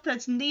stuff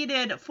that's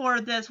needed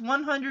for this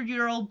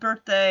 100-year-old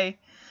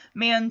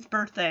man's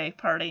birthday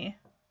party.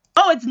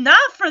 Oh, it's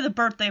not for the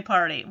birthday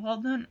party. Well,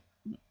 then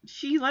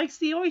she likes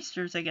the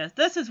oysters, I guess.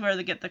 This is where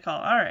they get the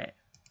call. All right.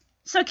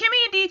 So Kimmy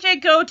and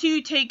DJ go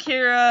to take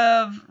care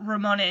of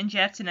Ramona and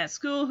Jackson at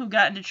school, who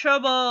got into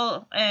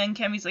trouble. And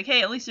Kimmy's like,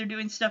 hey, at least they're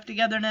doing stuff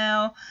together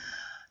now.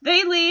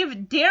 They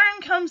leave.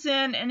 Darren comes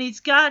in, and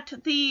he's got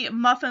the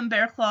muffin,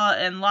 bear claw,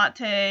 and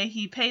latte.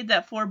 He paid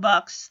that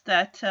 $4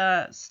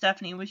 that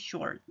Stephanie was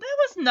short. That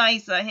was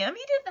nice of him.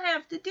 He didn't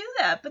have to do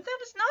that, but that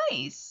was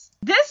nice.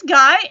 This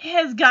guy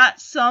has got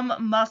some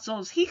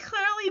muscles. He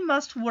clearly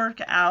must work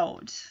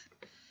out.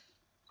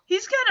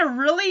 He's got a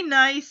really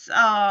nice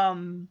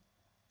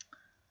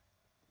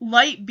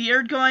light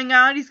beard going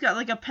on. He's got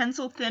like a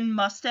pencil-thin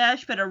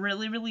mustache, but it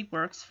really, really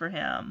works for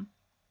him.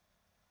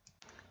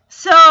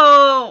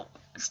 So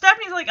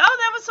Stephanie's like, oh,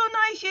 that was so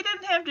nice. You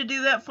didn't have to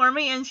do that for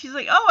me. And she's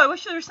like, oh, I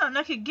wish there was something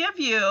I could give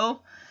you.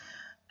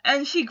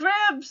 And she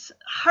grabs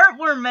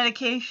heartworm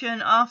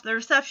medication off the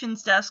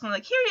reception's desk and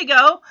like, here you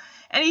go.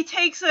 And he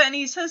takes it and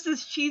he says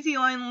this cheesy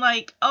line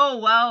like, oh,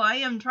 well, I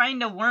am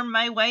trying to worm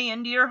my way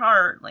into your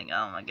heart. Like,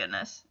 oh my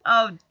goodness.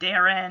 Oh,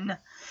 Darren.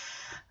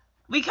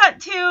 We cut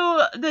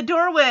to the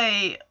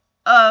doorway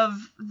of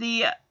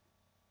the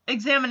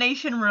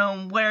examination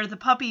room where the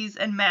puppies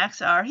and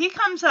Max are. He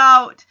comes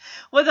out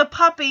with a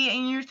puppy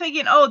and you're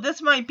thinking, oh,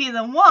 this might be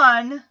the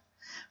one.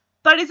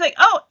 But he's like,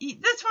 oh,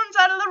 this one's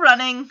out of the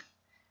running.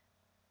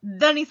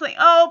 Then he's like,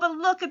 oh, but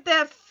look at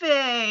that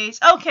face.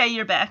 Okay,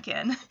 you're back in.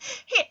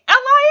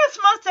 Elias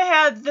must have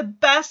had the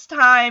best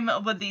time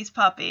with these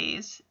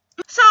puppies.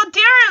 So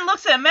Darren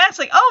looks at Max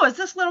like, oh, is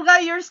this little guy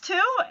yours too?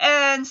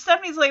 And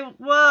Stephanie's like,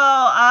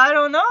 well, I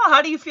don't know.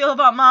 How do you feel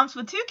about moms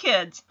with 2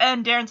 kids?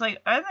 And Darren's like,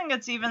 I think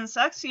it's even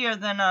sexier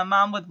than a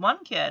mom with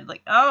 1 kid.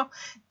 Like, oh,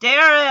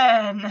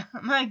 Darren,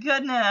 my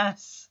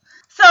goodness.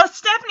 So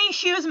Stephanie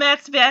shoos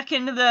Max back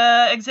into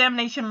the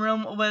examination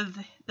room with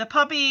the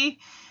puppy.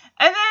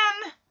 And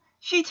then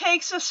she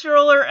takes a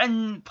stroller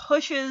and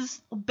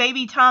pushes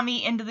baby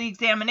Tommy into the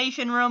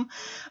examination room.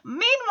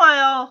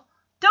 Meanwhile,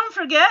 don't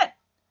forget,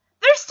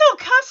 there's still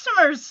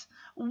customers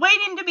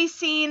waiting to be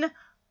seen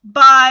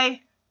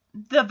by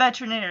the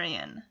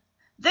veterinarian.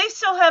 They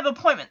still have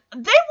appointments. They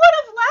would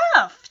have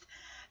left.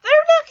 They're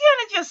not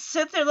going to just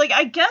sit there like,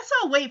 I guess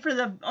I'll wait for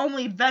the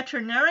only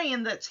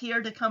veterinarian that's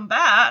here to come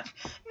back.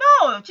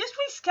 No, just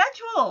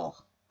reschedule.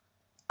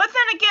 But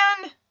then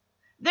again,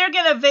 they're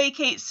going to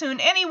vacate soon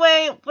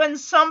anyway. When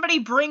somebody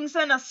brings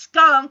in a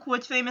skunk,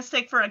 which they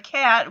mistake for a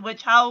cat,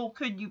 which how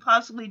could you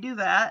possibly do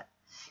that?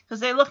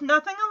 Because they look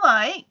nothing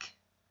alike.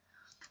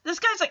 This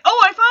guy's like,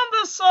 oh, I found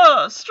this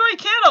stray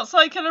cat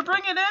outside. Can I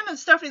bring it in? And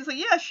Stephanie's like,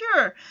 yeah,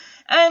 sure.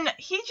 And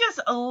he just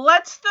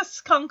lets the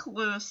skunk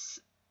loose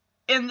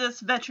in this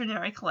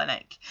veterinary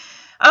clinic.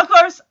 Of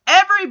course,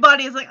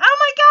 everybody is like, oh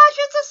my gosh,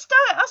 it's a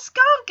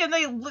skunk. And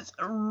they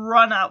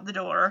run out the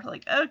door.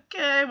 Like,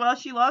 okay, well,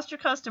 she lost her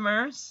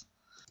customers.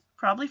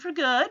 Probably for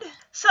good.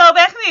 So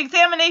back in the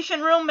examination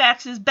room,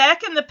 Max is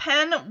back in the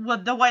pen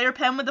with the wire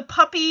pen with the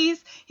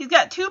puppies. He's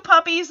got 2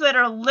 puppies that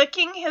are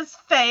licking his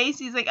face.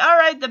 He's like, all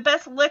right, the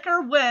best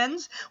licker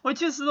wins,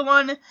 which is the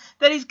one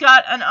that he's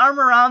got an arm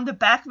around the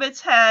back of its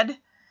head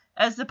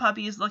as the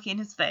puppy is licking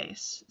his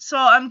face. So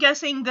I'm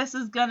guessing this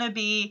is going to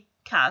be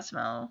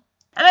Cosmo.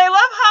 And I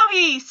love how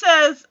he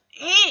says,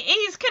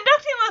 he's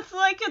conducting this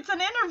like it's an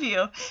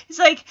interview. He's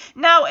like,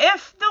 now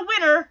if the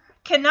winner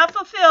cannot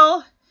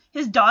fulfill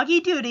his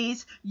doggy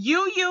duties,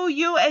 you,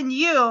 and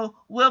you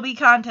will be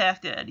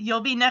contacted.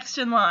 You'll be next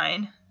in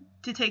line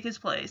to take his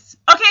place.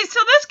 Okay, so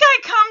this guy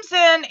comes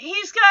in.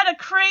 He's got a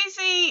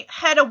crazy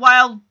head of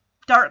wild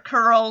dark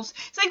curls.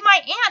 It's like,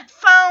 my aunt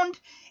found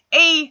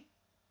a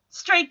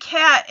stray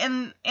cat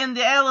in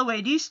the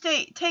alleyway. Do you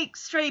take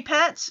stray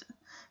pets?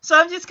 So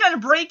I'm just kind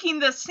of breaking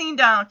this scene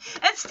down.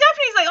 And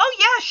Stephanie's like, oh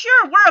yeah,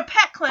 sure, we're a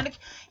pet clinic.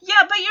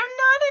 Yeah, but you're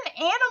not an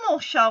animal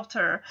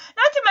shelter.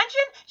 Not to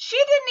mention, she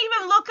didn't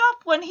even look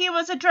up when he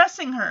was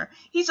addressing her.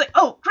 He's like,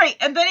 oh, great.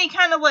 And then he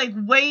kind of like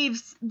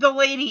waves the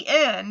lady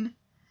in.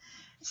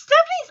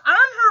 Stephanie's on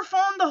her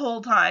phone the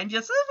whole time.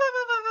 Just,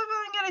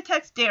 I'm going to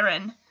text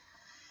Darren.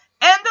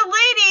 And the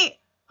lady,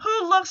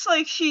 who looks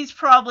like she's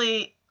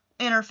probably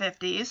in her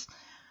 50s,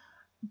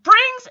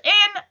 brings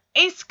in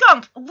a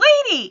skunk.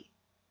 Lady!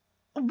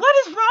 What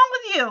is wrong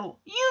with you?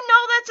 You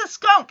know that's a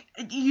skunk.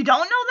 You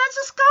don't know that's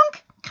a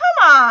skunk? Come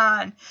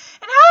on. And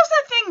how has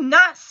that thing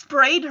not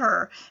sprayed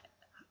her?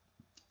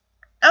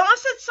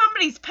 Unless it's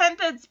somebody's pet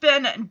that's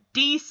been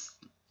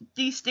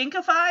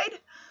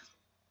de-stinkified,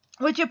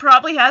 which it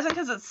probably hasn't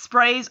because it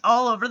sprays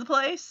all over the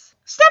place.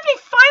 Stephanie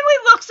finally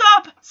looks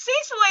up,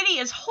 sees the lady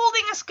is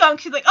holding a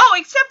skunk. She's like, oh,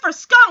 except for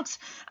skunks.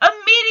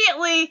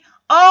 Immediately,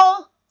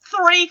 all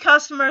 3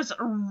 customers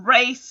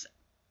race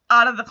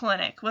out of the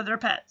clinic with their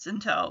pets in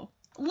tow.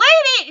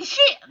 Lady, this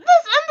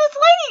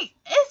lady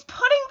is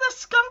putting the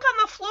skunk on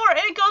the floor and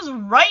it goes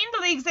right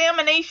into the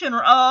examination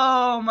room.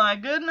 Oh my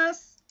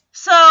goodness.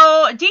 So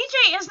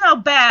DJ is now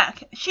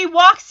back. She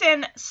walks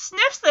in,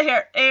 sniffs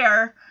the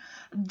air,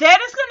 That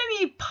is going to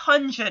be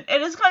pungent.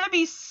 It is going to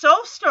be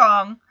so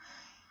strong.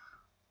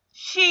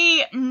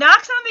 She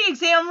knocks on the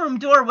exam room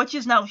door, which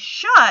is now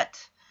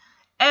shut,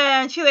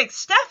 and she's like,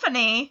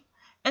 Stephanie,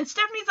 and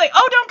Stephanie's like,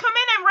 oh, don't come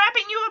in, I'm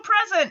wrapping you a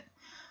present.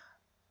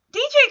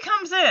 DJ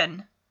comes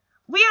in.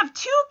 We have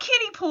 2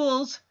 kiddie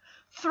pools,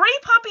 3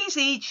 puppies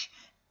each.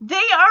 They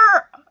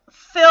are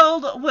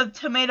filled with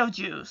tomato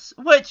juice,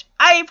 which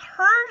I've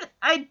heard,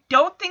 I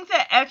don't think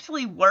that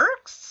actually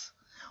works,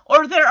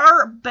 or there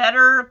are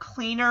better,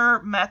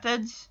 cleaner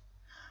methods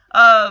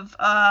of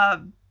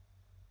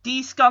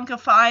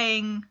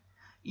de-skunkifying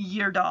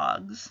your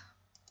dogs.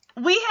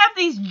 We have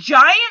these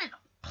giant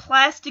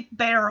plastic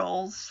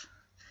barrels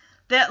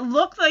that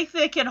look like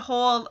they could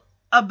hold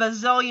a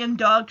bazillion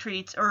dog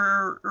treats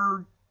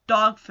or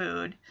dog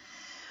food.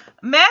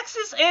 Max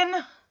is in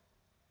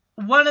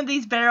one of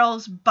these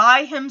barrels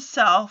by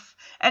himself,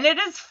 and it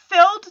is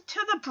filled to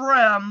the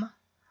brim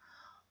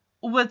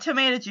with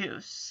tomato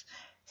juice.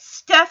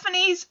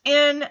 Stephanie's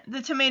in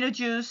the tomato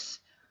juice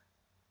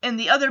in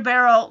the other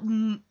barrel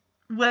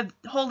with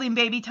holding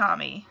baby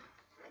Tommy.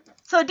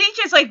 So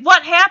DJ's like,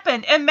 what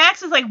happened? And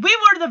Max is like, we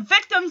were the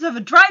victims of a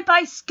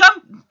drive-by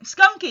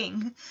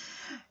skunking.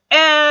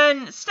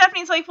 And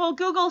Stephanie's like, well,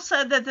 Google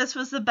said that this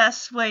was the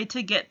best way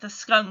to get the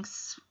skunk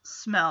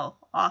smell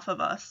off of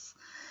us.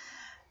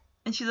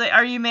 And she's like,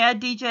 are you mad,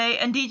 DJ?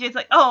 And DJ's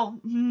like, oh,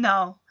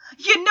 no.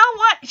 You know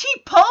what? She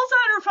pulls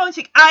out her phone.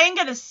 She's like, I am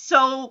going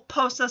to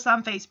post this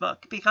on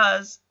Facebook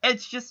because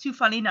it's just too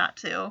funny not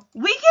to.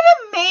 We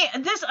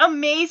get this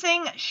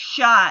amazing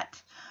shot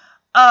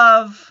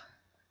of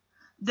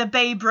the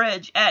Bay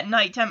Bridge at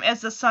nighttime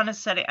as the sun is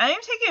setting. I am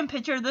taking a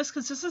picture of this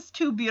because this is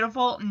too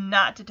beautiful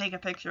not to take a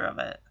picture of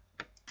it.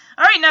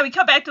 Alright, now we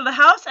come back to the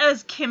house.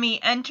 As Kimmy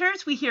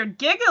enters, we hear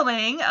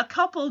giggling. A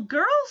couple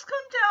girls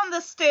come down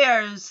the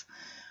stairs.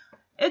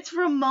 It's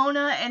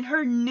Ramona and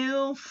her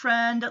new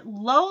friend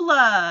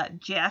Lola,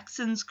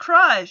 Jackson's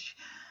crush.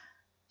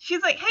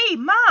 She's like, hey,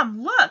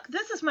 Mom, look,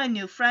 this is my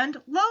new friend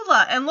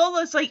Lola. And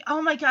Lola's like,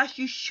 oh my gosh,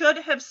 you should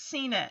have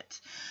seen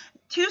it.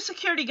 2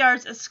 security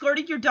guards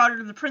escorted your daughter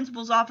to the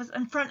principal's office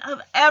in front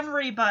of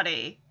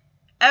everybody.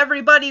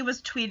 Everybody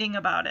was tweeting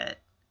about it.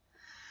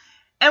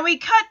 And we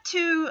cut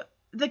to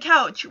the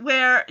couch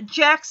where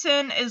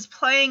Jackson is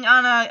playing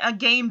on a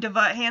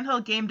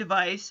handheld game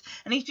device,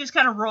 and he's just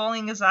kind of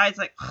rolling his eyes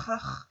like,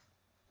 ugh.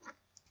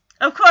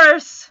 Of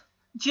course,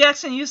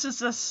 Jackson uses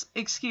this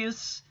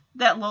excuse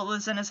that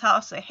Lola's in his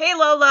house. Say, hey,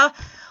 Lola.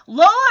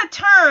 Lola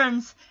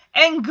turns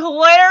and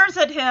glares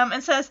at him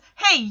and says,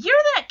 hey, you're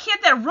that kid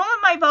that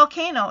ruined my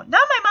volcano. Now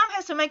my mom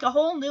has to make a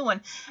whole new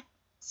one.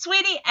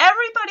 Sweetie,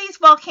 everybody's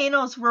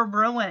volcanoes were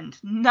ruined,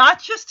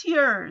 not just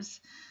yours.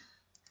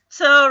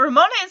 So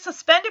Ramona is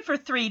suspended for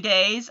 3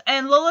 days,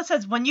 and Lola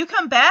says, when you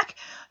come back,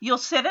 you'll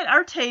sit at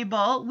our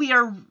table. We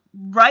are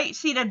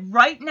seated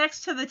right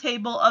next to the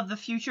table of the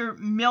future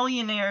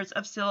millionaires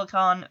of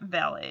Silicon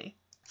Valley.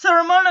 So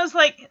Ramona's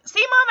like,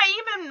 see, Mom,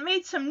 I even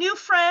made some new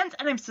friends,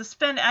 and I'm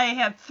suspended. I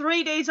have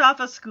 3 days off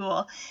of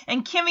school.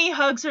 And Kimmy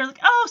hugs her like,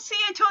 oh, see,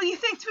 I told you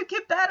things would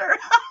get better.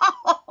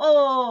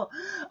 Oh,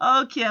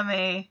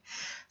 Kimmy.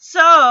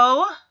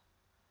 So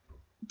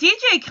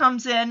DJ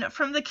comes in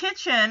from the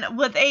kitchen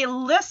with a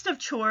list of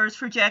chores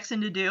for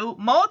Jackson to do.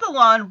 Mow the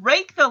lawn,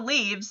 rake the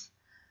leaves.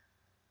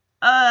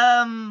 So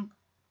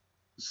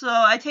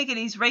I take it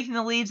he's raking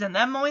the leaves and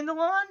then mowing the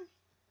lawn?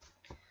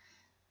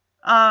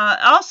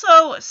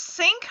 Also,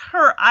 sync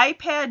her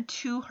iPad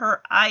to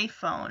her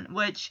iPhone,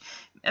 which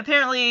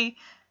apparently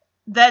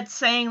that's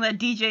saying that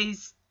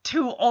DJ's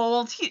too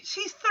old.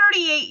 She's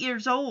 38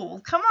 years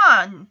old. Come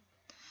on.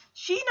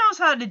 She knows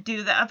how to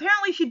do that.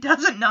 Apparently she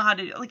doesn't know how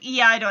to do it. Like,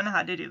 yeah, I don't know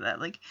how to do that.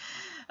 Like,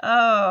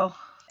 oh.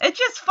 It's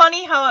just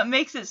funny how it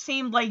makes it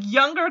seem like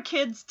younger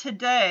kids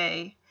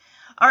today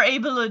are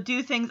able to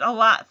do things a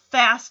lot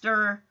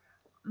faster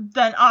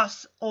than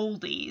us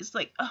oldies.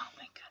 Like, oh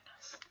my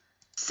goodness.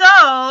 So,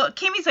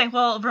 Kimmy's like,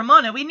 well,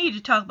 Ramona, we need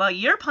to talk about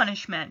your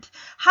punishment.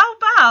 How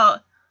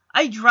about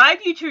I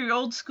drive you to your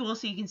old school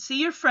so you can see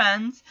your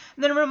friends?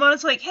 And then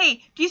Ramona's like,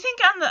 hey, do you think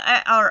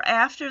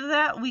after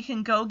that we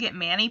can go get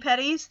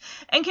mani-pedis?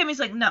 And Kimmy's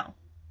like, no.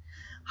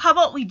 How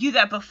about we do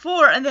that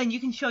before and then you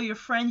can show your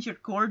friends your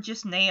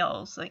gorgeous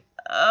nails? Like,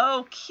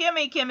 oh,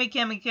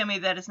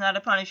 Kimmy, that is not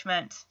a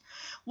punishment.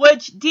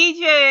 Which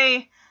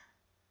DJ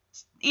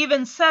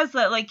even says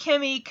that, like,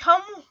 Kimmy,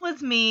 come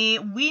with me.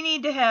 We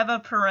need to have a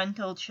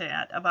parental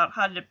chat about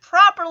how to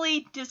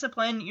properly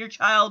discipline your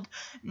child,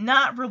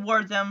 not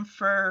reward them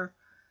for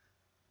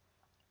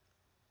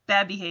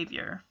bad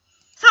behavior.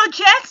 So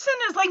Jackson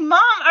is like,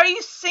 Mom, are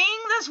you seeing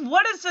this?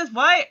 What is this?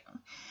 Why?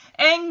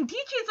 And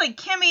DJ's like,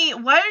 Kimmy,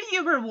 why are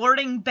you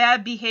rewarding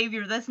bad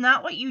behavior? That's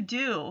not what you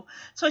do.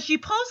 So she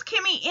pulls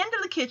Kimmy into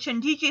the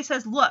kitchen. DJ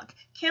says, look,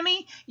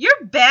 Kimmy, your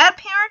bad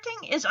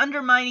parenting is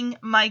undermining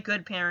my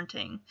good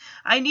parenting.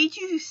 I need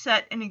you to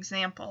set an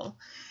example.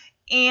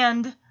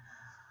 And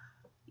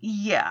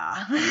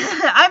yeah,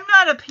 I'm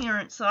not a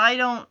parent, so I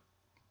don't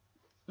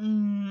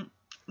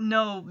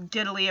know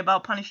diddly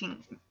about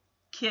punishing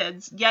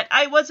kids. Yet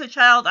I was a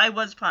child, I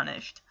was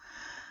punished.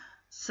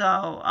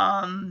 So,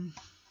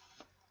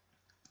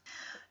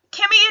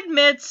 Kimmy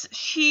admits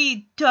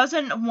she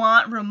doesn't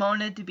want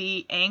Ramona to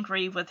be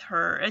angry with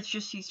her. It's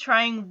just she's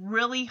trying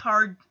really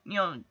hard,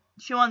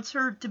 she wants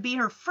her to be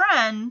her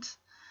friend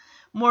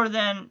more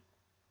than,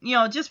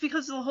 just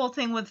because of the whole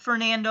thing with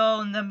Fernando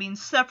and them being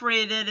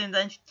separated, and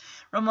then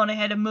Ramona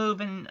had to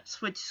move and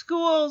switch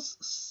schools.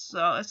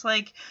 So it's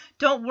like,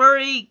 don't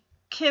worry,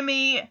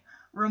 Kimmy,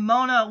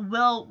 Ramona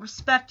will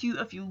respect you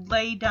if you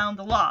lay down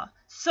the law.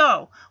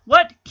 So,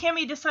 what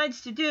Kimmy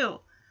decides to do,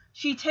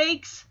 she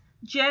takes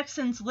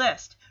Jackson's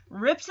list,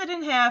 rips it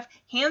in half,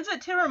 hands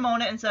it to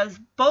Ramona, and says,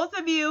 both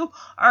of you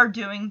are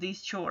doing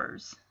these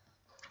chores.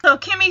 So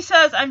Kimmy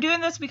says, I'm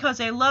doing this because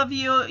I love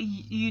you,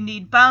 you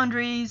need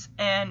boundaries,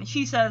 and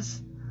she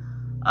says,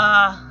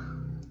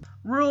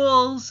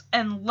 rules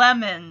and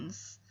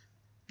lemons.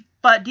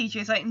 But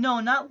DJ's like, no,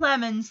 not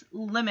lemons,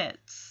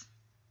 limits.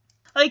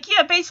 Like,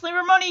 yeah, basically,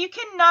 Ramona, you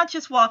cannot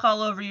just walk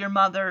all over your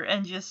mother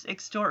and just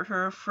extort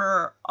her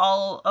for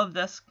all of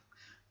this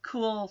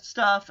cool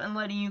stuff and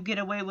letting you get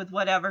away with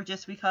whatever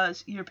just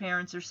because your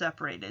parents are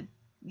separated.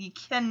 You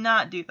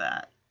cannot do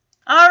that.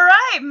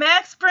 Alright,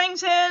 Max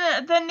brings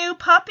in the new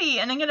puppy,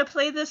 and I'm going to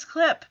play this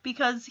clip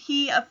because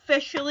he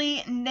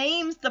officially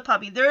names the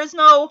puppy. There is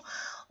no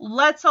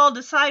let's all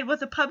decide what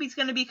the puppy's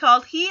going to be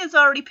called. He has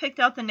already picked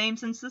out the name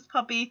since this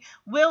puppy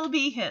will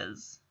be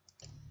his.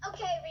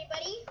 Okay,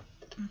 everybody.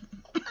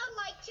 I'd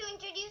like to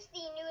introduce the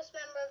newest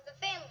member of the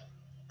family,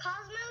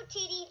 Cosmo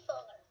T.D.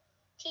 Fuller.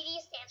 T.D.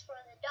 stands for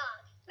the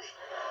dog.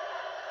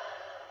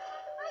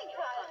 Hi,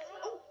 Cosmo.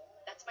 Oh,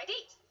 that's my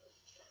date.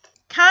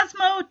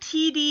 Cosmo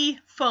T.D.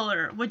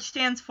 Fuller, which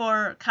stands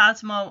for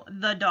Cosmo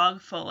the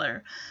Dog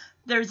Fuller.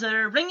 There's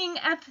a ringing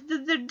at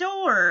the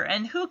door,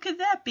 and who could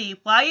that be?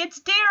 Why, it's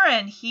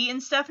Darren. He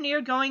and Stephanie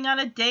are going on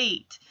a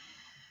date.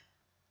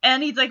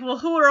 And he's like, well,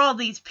 who are all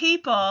these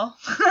people?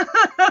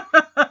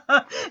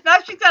 Now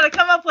she's got to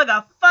come up with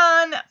a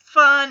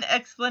fun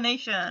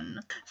explanation.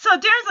 So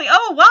Darren's like,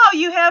 oh, wow,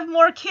 you have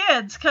more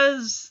kids,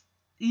 because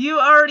you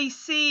already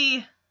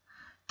see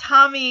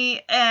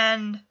Tommy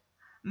and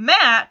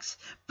Max,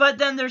 but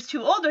then there's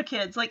two older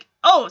kids. Like,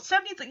 oh,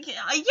 Stephanie's like,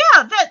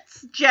 yeah,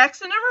 that's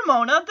Jackson and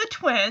Ramona, the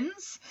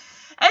twins.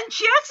 And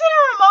Jackson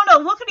and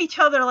Ramona look at each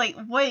other like,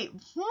 wait,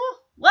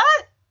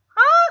 what?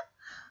 Huh?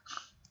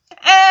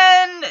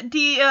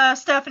 And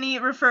Stephanie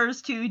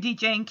refers to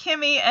DJ and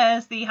Kimmy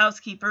as the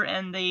housekeeper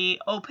and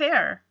the au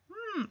pair.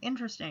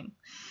 Interesting.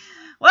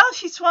 Well,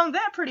 she swung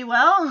that pretty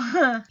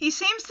well. He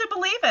seems to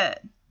believe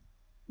it.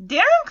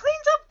 Darren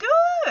cleans up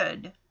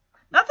good.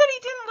 Not that he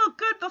didn't look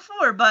good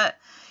before, but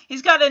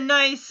he's got a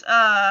nice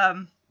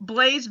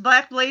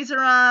black blazer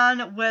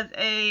on with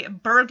a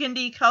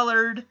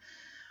burgundy-colored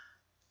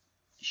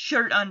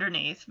shirt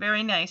underneath.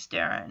 Very nice,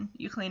 Darren.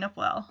 You clean up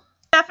well.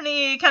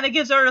 Stephanie kind of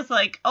gives orders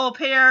like, au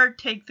pair,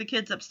 take the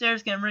kids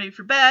upstairs, get them ready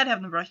for bed,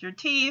 have them brush their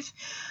teeth.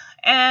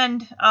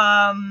 And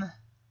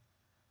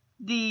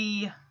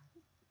the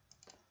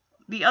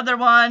other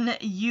one,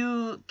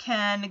 you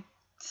can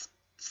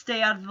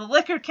stay out of the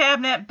liquor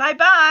cabinet,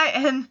 bye-bye.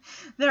 And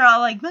they're all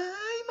like,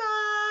 bye,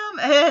 Mom.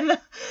 And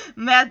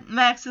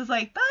Max is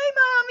like, bye,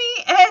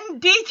 Mommy.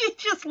 And DJ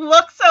just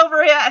looks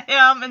over at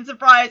him in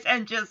surprise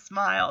and just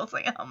smiles.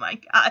 Like, oh my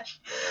gosh,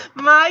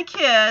 my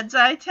kids,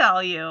 I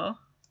tell you.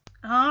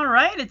 All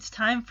right, it's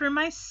time for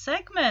my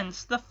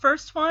segments. The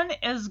first one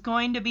is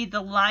going to be the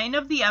line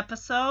of the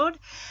episode.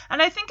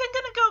 And I think I'm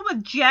going to go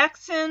with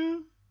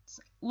Jackson's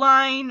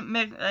line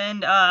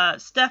and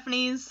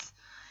Stephanie's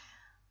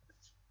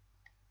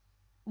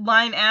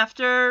line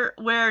after,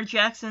 where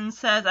Jackson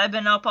says, I've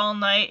been up all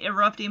night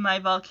erupting my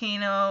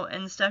volcano,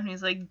 and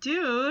Stephanie's like,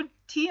 dude,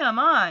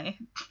 TMI.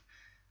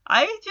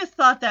 I just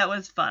thought that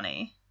was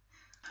funny.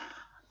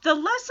 The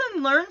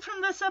lesson learned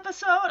from this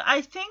episode,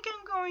 I think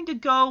I'm going to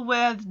go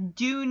with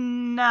do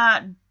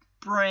not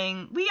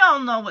bring... We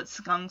all know what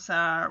skunks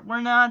are.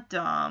 We're not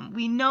dumb.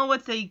 We know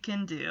what they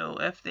can do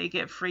if they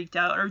get freaked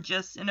out or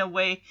just in a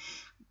way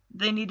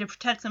they need to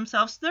protect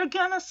themselves. They're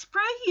gonna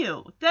spray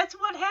you. That's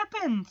what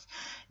happens.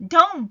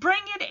 Don't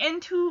bring it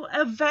into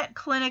a vet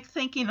clinic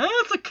thinking,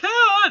 oh, it's a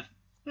cat.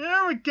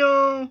 There we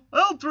go.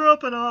 I'll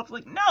drop it off.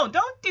 Like, no,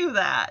 don't do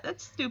that.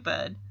 That's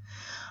stupid.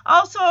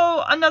 Also,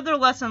 another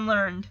lesson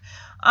learned.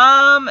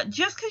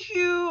 Just because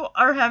you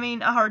are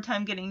having a hard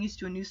time getting used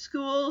to a new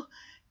school,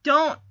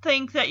 don't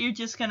think that you're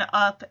just gonna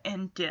up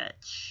and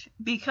ditch.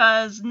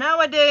 Because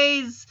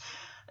nowadays,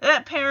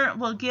 that parent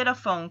will get a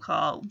phone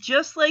call,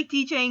 just like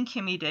DJ and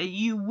Kimmy did.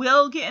 You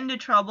will get into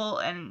trouble,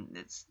 and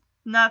it's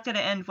not gonna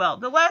end well.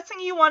 The last thing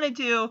you want to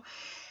do,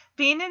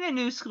 being in a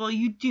new school,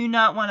 you do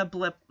not want to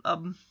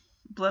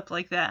blip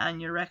like that on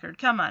your record.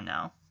 Come on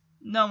now.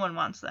 No one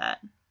wants that.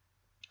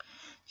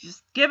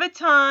 Just give it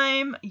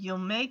time, you'll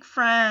make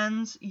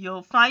friends,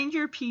 you'll find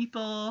your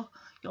people,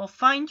 you'll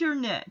find your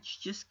niche.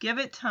 Just give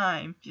it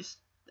time. Just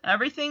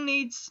everything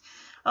needs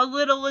a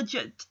little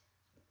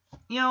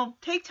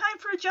take time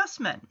for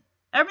adjustment.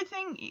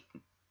 Everything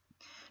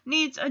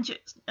needs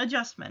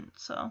adjustment.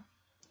 So,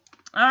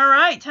 All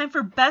right, time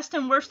for best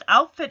and worst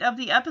outfit of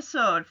the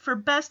episode. For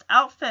best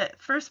outfit,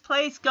 first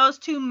place goes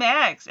to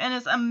Max and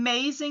his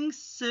amazing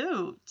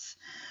suit.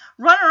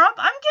 Runner up,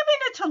 I'm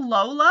giving it to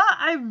Lola.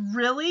 I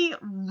really,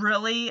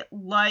 really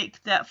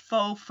like that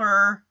faux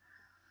fur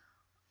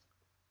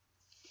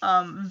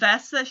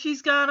vest that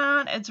she's got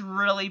on. It's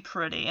really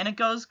pretty, and it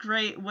goes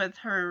great with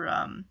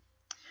her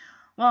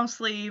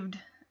long-sleeved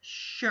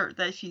shirt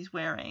that she's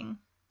wearing.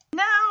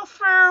 Now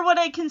for what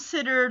I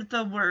consider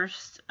the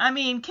worst. I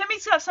mean,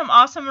 Kimmy's got some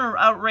awesome or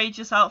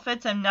outrageous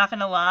outfits, I'm not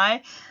gonna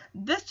lie.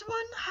 This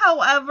one,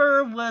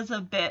 however, was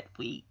a bit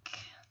weak.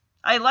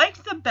 I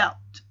liked the belt.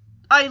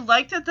 I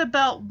liked that the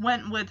belt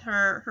went with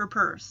her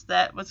purse.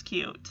 That was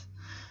cute.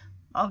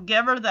 I'll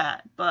give her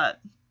that. But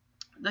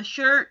the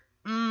shirt,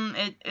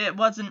 it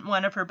wasn't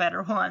one of her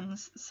better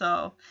ones.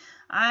 So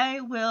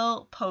I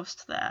will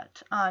post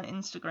that on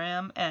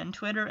Instagram and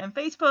Twitter and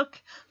Facebook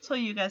so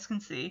you guys can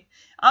see.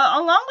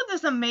 Along with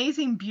this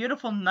amazing,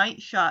 beautiful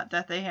night shot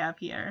that they have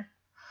here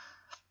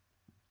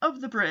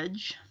of the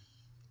bridge.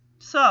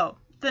 So,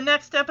 the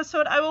next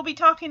episode I will be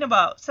talking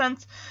about,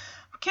 since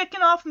we're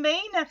kicking off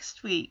May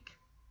next week,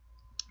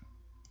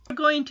 we're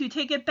going to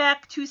take it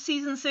back to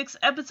Season 6,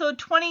 Episode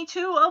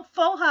 22 of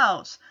Full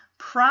House,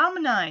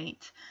 Prom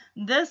Night.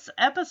 This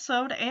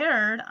episode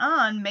aired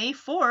on May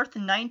 4th,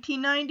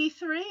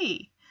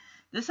 1993.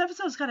 This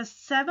episode's got a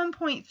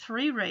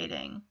 7.3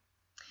 rating.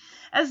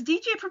 As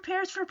DJ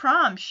prepares for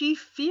prom, she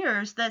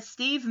fears that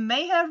Steve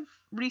may have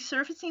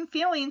resurfacing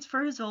feelings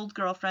for his old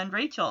girlfriend,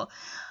 Rachel.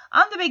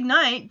 On the big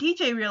night,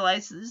 DJ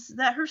realizes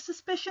that her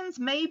suspicions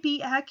may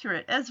be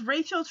accurate, as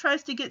Rachel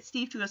tries to get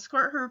Steve to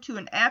escort her to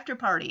an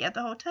after-party at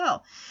the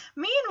hotel.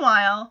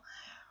 Meanwhile,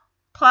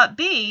 plot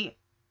B,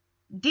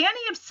 Danny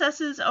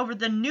obsesses over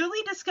the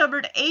newly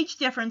discovered age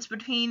difference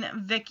between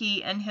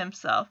Vicky and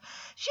himself.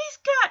 She's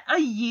got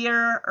a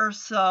year or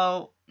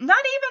so,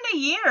 not even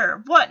a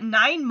year,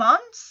 9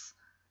 months?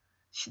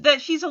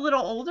 That she's a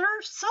little older?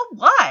 So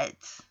what?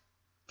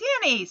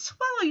 Danny,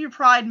 swallow your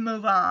pride and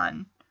move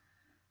on.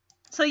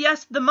 So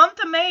yes, the month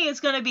of May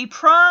is going to be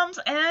proms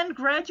and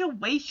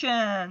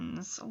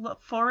graduations.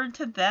 Look forward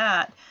to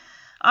that.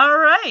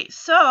 Alright,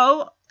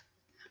 so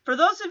for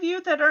those of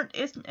you that aren't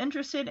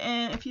interested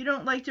in, if you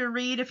don't like to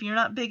read, if you're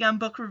not big on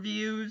book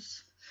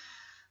reviews,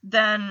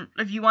 then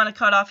if you want to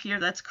cut off here,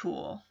 that's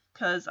cool.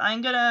 Because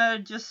I'm going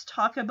to just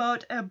talk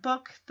about a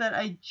book that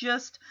I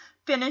just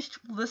finished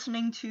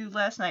listening to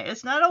last night.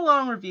 It's not a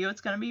long review.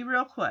 It's going to be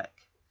real quick.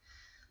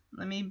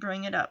 Let me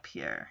bring it up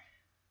here.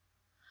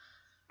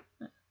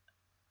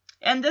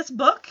 And this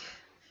book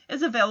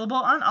is available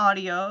on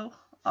audio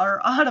or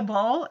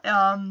Audible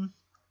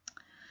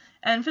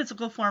and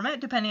physical format,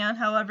 depending on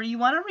however you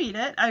want to read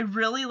it. I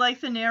really like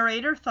the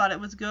narrator, thought it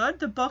was good.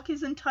 The book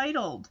is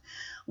entitled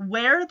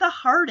Where the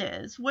Heart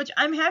Is, which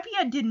I'm happy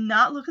I did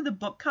not look at the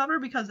book cover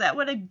because that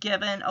would have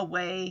given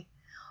away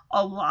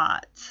a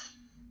lot.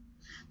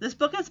 This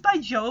book is by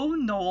Jo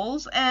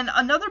Knowles, and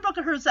another book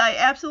of hers that I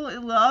absolutely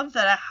love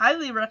that I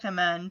highly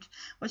recommend,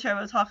 which I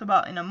will talk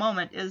about in a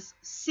moment, is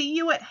See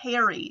You at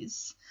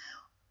Harry's.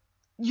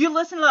 You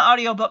listen to the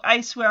audiobook, I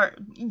swear,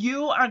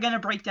 you are going to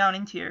break down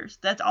in tears.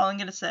 That's all I'm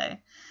going to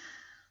say.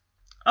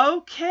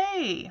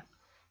 Okay,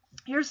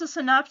 here's a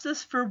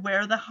synopsis for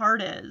Where the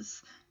Heart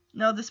Is.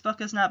 No, this book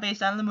is not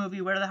based on the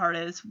movie Where the Heart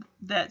Is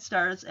that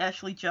stars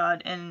Ashley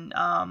Judd and,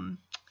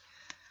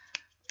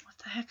 what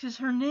the heck is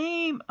her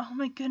name? Oh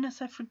my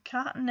goodness, I've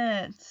forgotten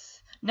it.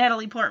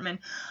 Natalie Portman.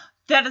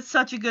 That is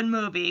such a good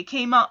movie. It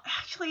came out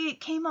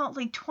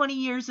like 20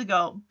 years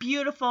ago.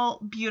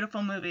 Beautiful,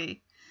 beautiful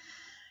movie.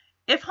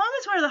 If home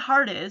is where the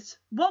heart is,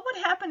 what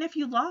would happen if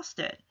you lost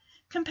it?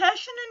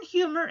 Compassion and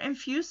humor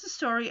infuse the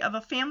story of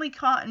a family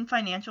caught in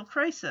financial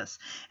crisis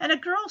and a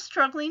girl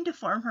struggling to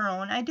form her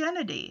own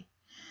identity.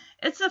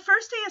 It's the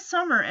first day of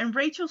summer and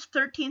Rachel's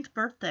 13th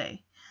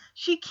birthday.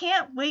 She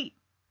can't wait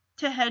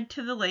to head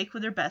to the lake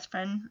with her best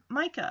friend,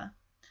 Micah.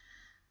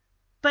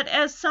 But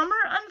as summer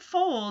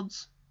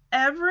unfolds,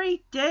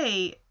 every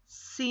day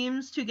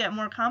seems to get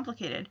more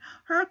complicated.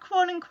 Her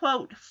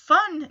quote-unquote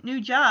fun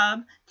new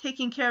job,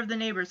 taking care of the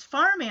neighbor's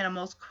farm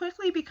animals,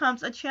 quickly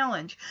becomes a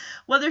challenge,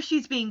 whether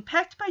she's being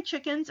pecked by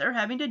chickens or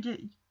having to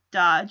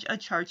dodge a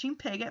charging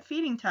pig at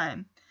feeding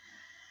time.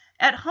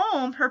 At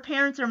home, her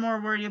parents are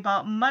more worried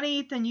about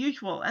money than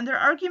usual, and their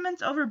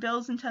arguments over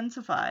bills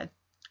intensify.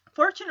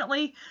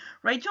 Fortunately,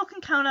 Rachel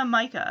can count on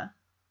Micah,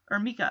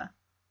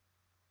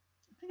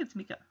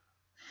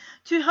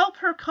 to help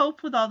her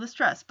cope with all the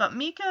stress, but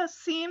Micah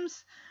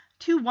seems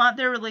to want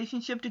their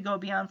relationship to go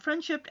beyond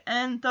friendship,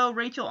 and though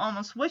Rachel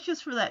almost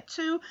wishes for that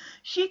too,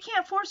 she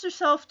can't force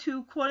herself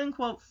to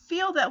quote-unquote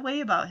feel that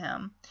way about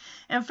him.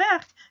 In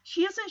fact,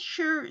 she isn't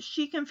sure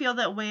she can feel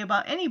that way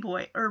about any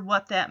boy, or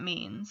what that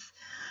means.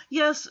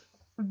 Yes,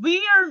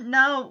 we are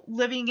now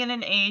living in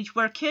an age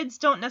where kids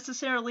don't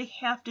necessarily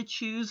have to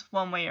choose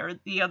one way or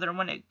the other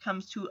when it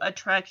comes to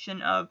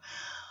attraction of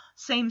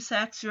same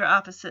sex or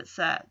opposite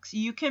sex.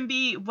 You can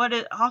be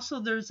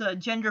also there's a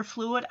gender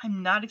fluid.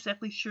 I'm not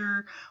exactly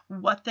sure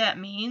what that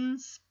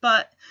means,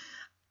 but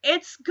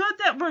it's good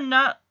that we're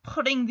not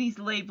putting these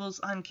labels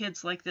on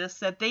kids like this,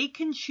 that they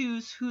can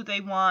choose who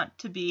they want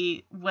to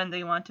be when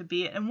they want to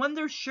be it, and when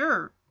they're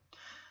sure.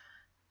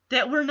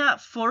 That we're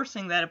not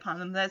forcing that upon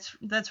them.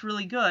 That's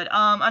really good.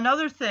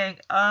 Another thing,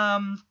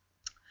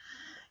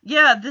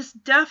 yeah, this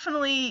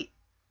definitely,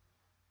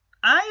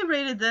 I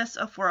rated this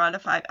a 4 out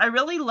of 5. I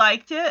really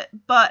liked it,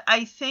 but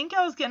I think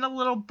I was getting a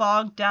little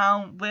bogged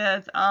down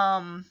with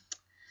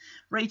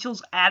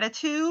Rachel's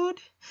attitude.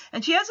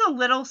 And she has a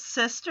little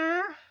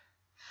sister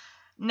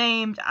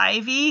named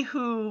Ivy,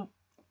 who,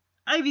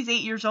 Ivy's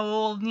 8 years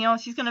old, you know,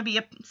 she's going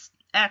to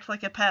act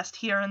like a pest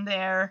here and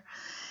there.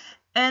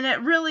 And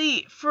it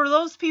really, for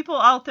those people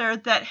out there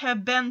that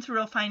have been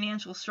through a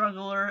financial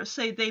struggle, or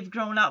say they've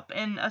grown up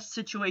in a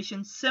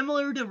situation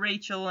similar to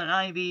Rachel and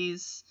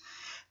Ivy's,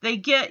 they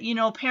get, you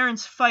know,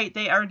 parents fight,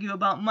 they argue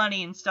about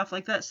money and stuff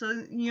like that. So,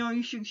 you know,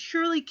 you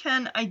surely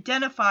can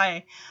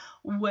identify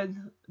with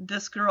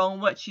this girl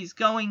and what she's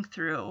going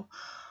through.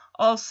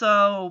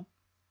 Also,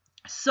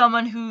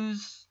 someone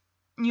who's,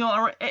 you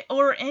know,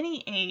 or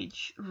any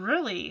age,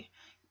 really,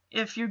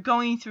 if you're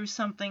going through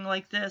something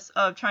like this,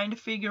 of trying to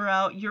figure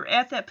out, you're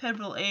at that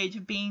pivotal age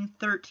of being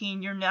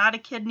 13, you're not a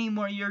kid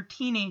anymore, you're a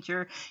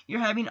teenager, you're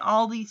having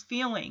all these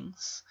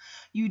feelings.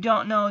 You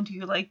don't know, do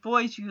you like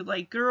boys, do you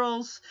like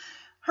girls?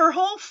 Her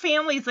whole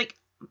family is like,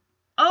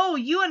 oh,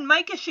 you and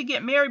Micah should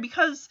get married,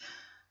 because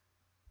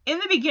in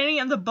the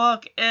beginning of the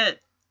book,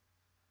 it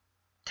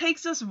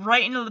takes us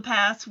right into the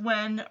past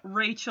when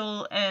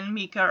Rachel and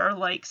Micah are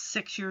like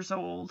 6 years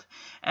old,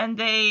 and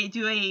they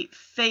do a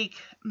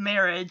fake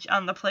marriage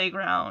on the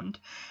playground.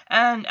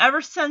 And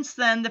ever since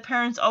then, the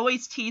parents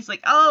always tease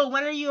like, oh,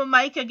 when are you and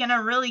Micah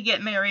gonna really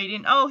get married?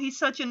 And oh, he's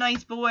such a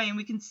nice boy, and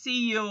we can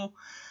see you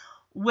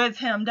with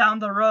him down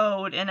the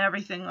road and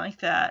everything like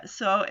that.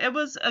 So it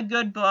was a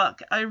good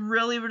book. I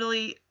really,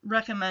 really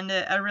recommend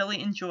it. I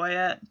really enjoy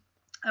it.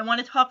 I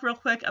want to talk real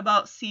quick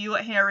about See You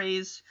at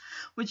Harry's,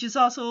 which is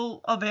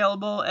also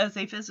available as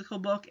a physical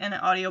book and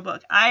an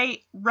audiobook. I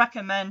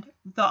recommend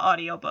the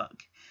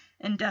audiobook,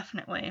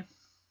 indefinitely.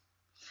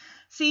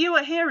 See You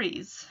at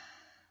Harry's.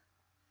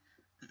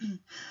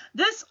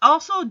 This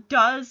also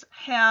does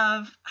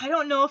have, I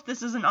don't know if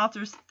this is an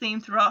author's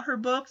theme throughout her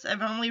books.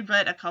 I've only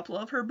read a couple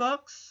of her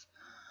books.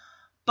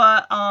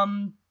 But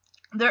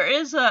there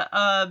is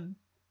a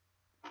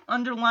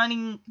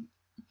underlining,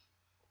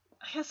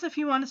 I guess if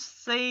you want to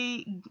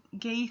say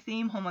gay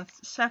theme,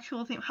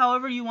 homosexual theme,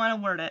 however you want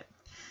to word it.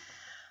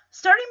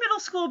 Starting middle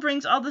school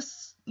brings all the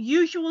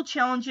usual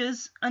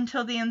challenges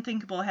until the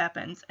unthinkable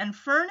happens, and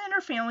Fern and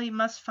her family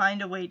must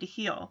find a way to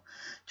heal.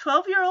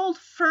 12-year-old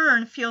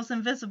Fern feels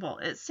invisible.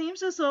 It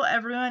seems as though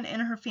everyone in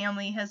her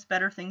family has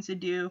better things to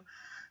do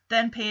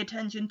than pay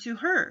attention to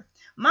her.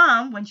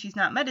 Mom, when she's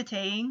not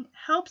meditating,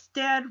 helps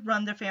Dad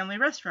run their family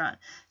restaurant.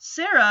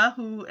 Sarah,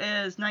 who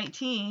is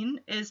 19,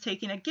 is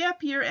taking a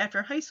gap year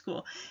after high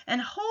school, and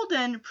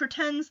Holden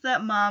pretends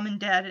that Mom and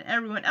Dad and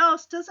everyone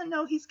else doesn't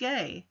know he's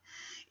gay,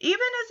 even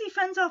as he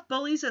fends off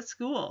bullies at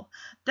school.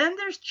 Then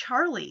there's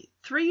Charlie,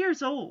 3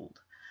 years old,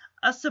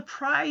 a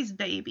surprise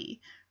baby,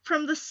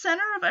 from the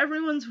center of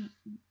everyone's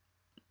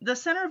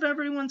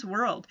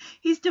world.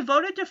 He's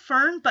devoted to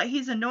Fern, but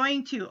he's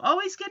annoying too,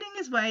 always getting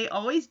his way,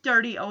 always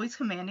dirty, always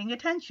commanding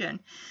attention.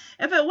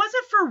 If it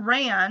wasn't for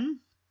Ran,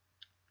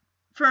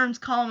 Fern's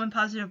calm and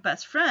positive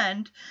best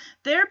friend,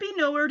 there'd be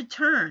nowhere to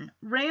turn.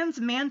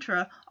 Ran's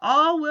mantra,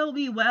 all will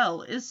be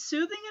well, is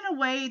soothing in a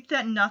way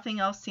that nothing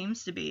else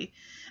seems to be.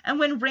 And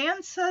when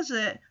Rand says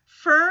it,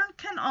 Fern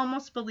can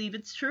almost believe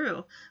it's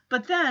true.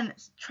 But then,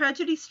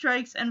 tragedy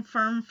strikes and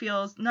Fern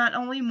feels not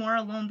only more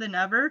alone than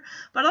ever,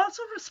 but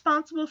also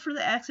responsible for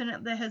the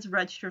accident that has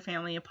wrenched her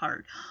family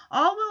apart.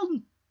 All will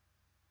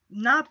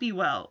not be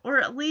well, or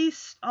at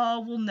least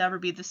all will never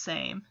be the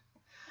same.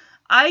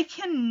 I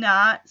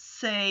cannot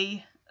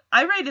say,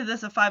 I rated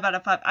this a 5 out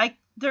of 5.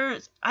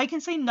 I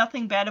can say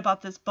nothing bad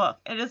about this book.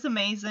 It is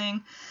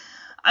amazing.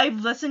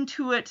 I've listened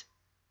to it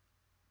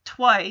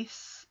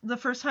twice. The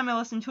first time I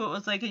listened to it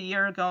was like a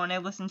year ago, and I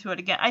listened to it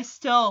again. I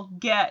still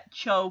get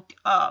choked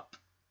up,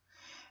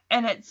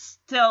 and it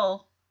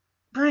still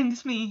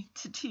brings me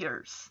to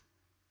tears.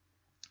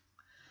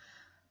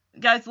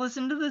 Guys,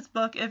 listen to this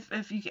book.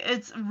 If you,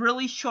 it's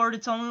really short.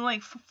 It's only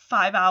like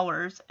 5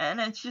 hours,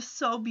 and it's just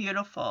so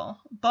beautiful.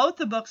 Both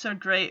the books are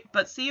great,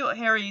 but See You at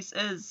Harry's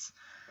is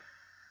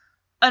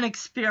an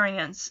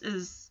experience,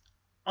 is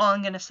all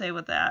I'm going to say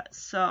with that.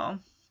 So,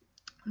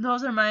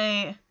 those are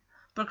my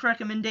book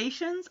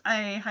recommendations.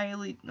 I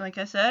highly, like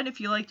I said, if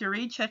you like to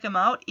read, check them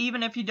out.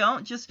 Even if you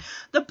don't, just,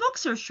 the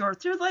books are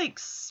short. They're like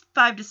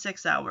 5 to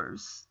 6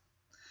 hours.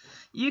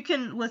 You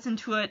can listen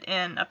to it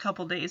in a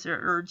couple days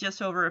or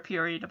just over a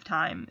period of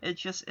time.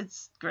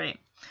 It's great.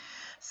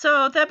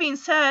 So that being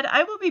said,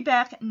 I will be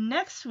back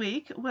next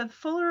week with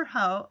Full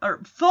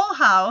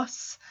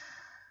House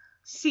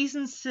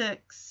Season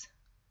 6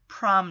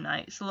 Prom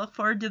Night. So look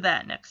forward to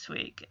that next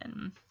week.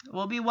 And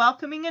we'll be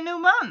welcoming a new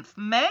month,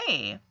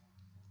 May.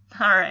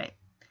 All right.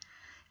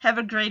 Have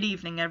a great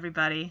evening,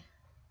 everybody.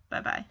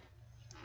 Bye-bye.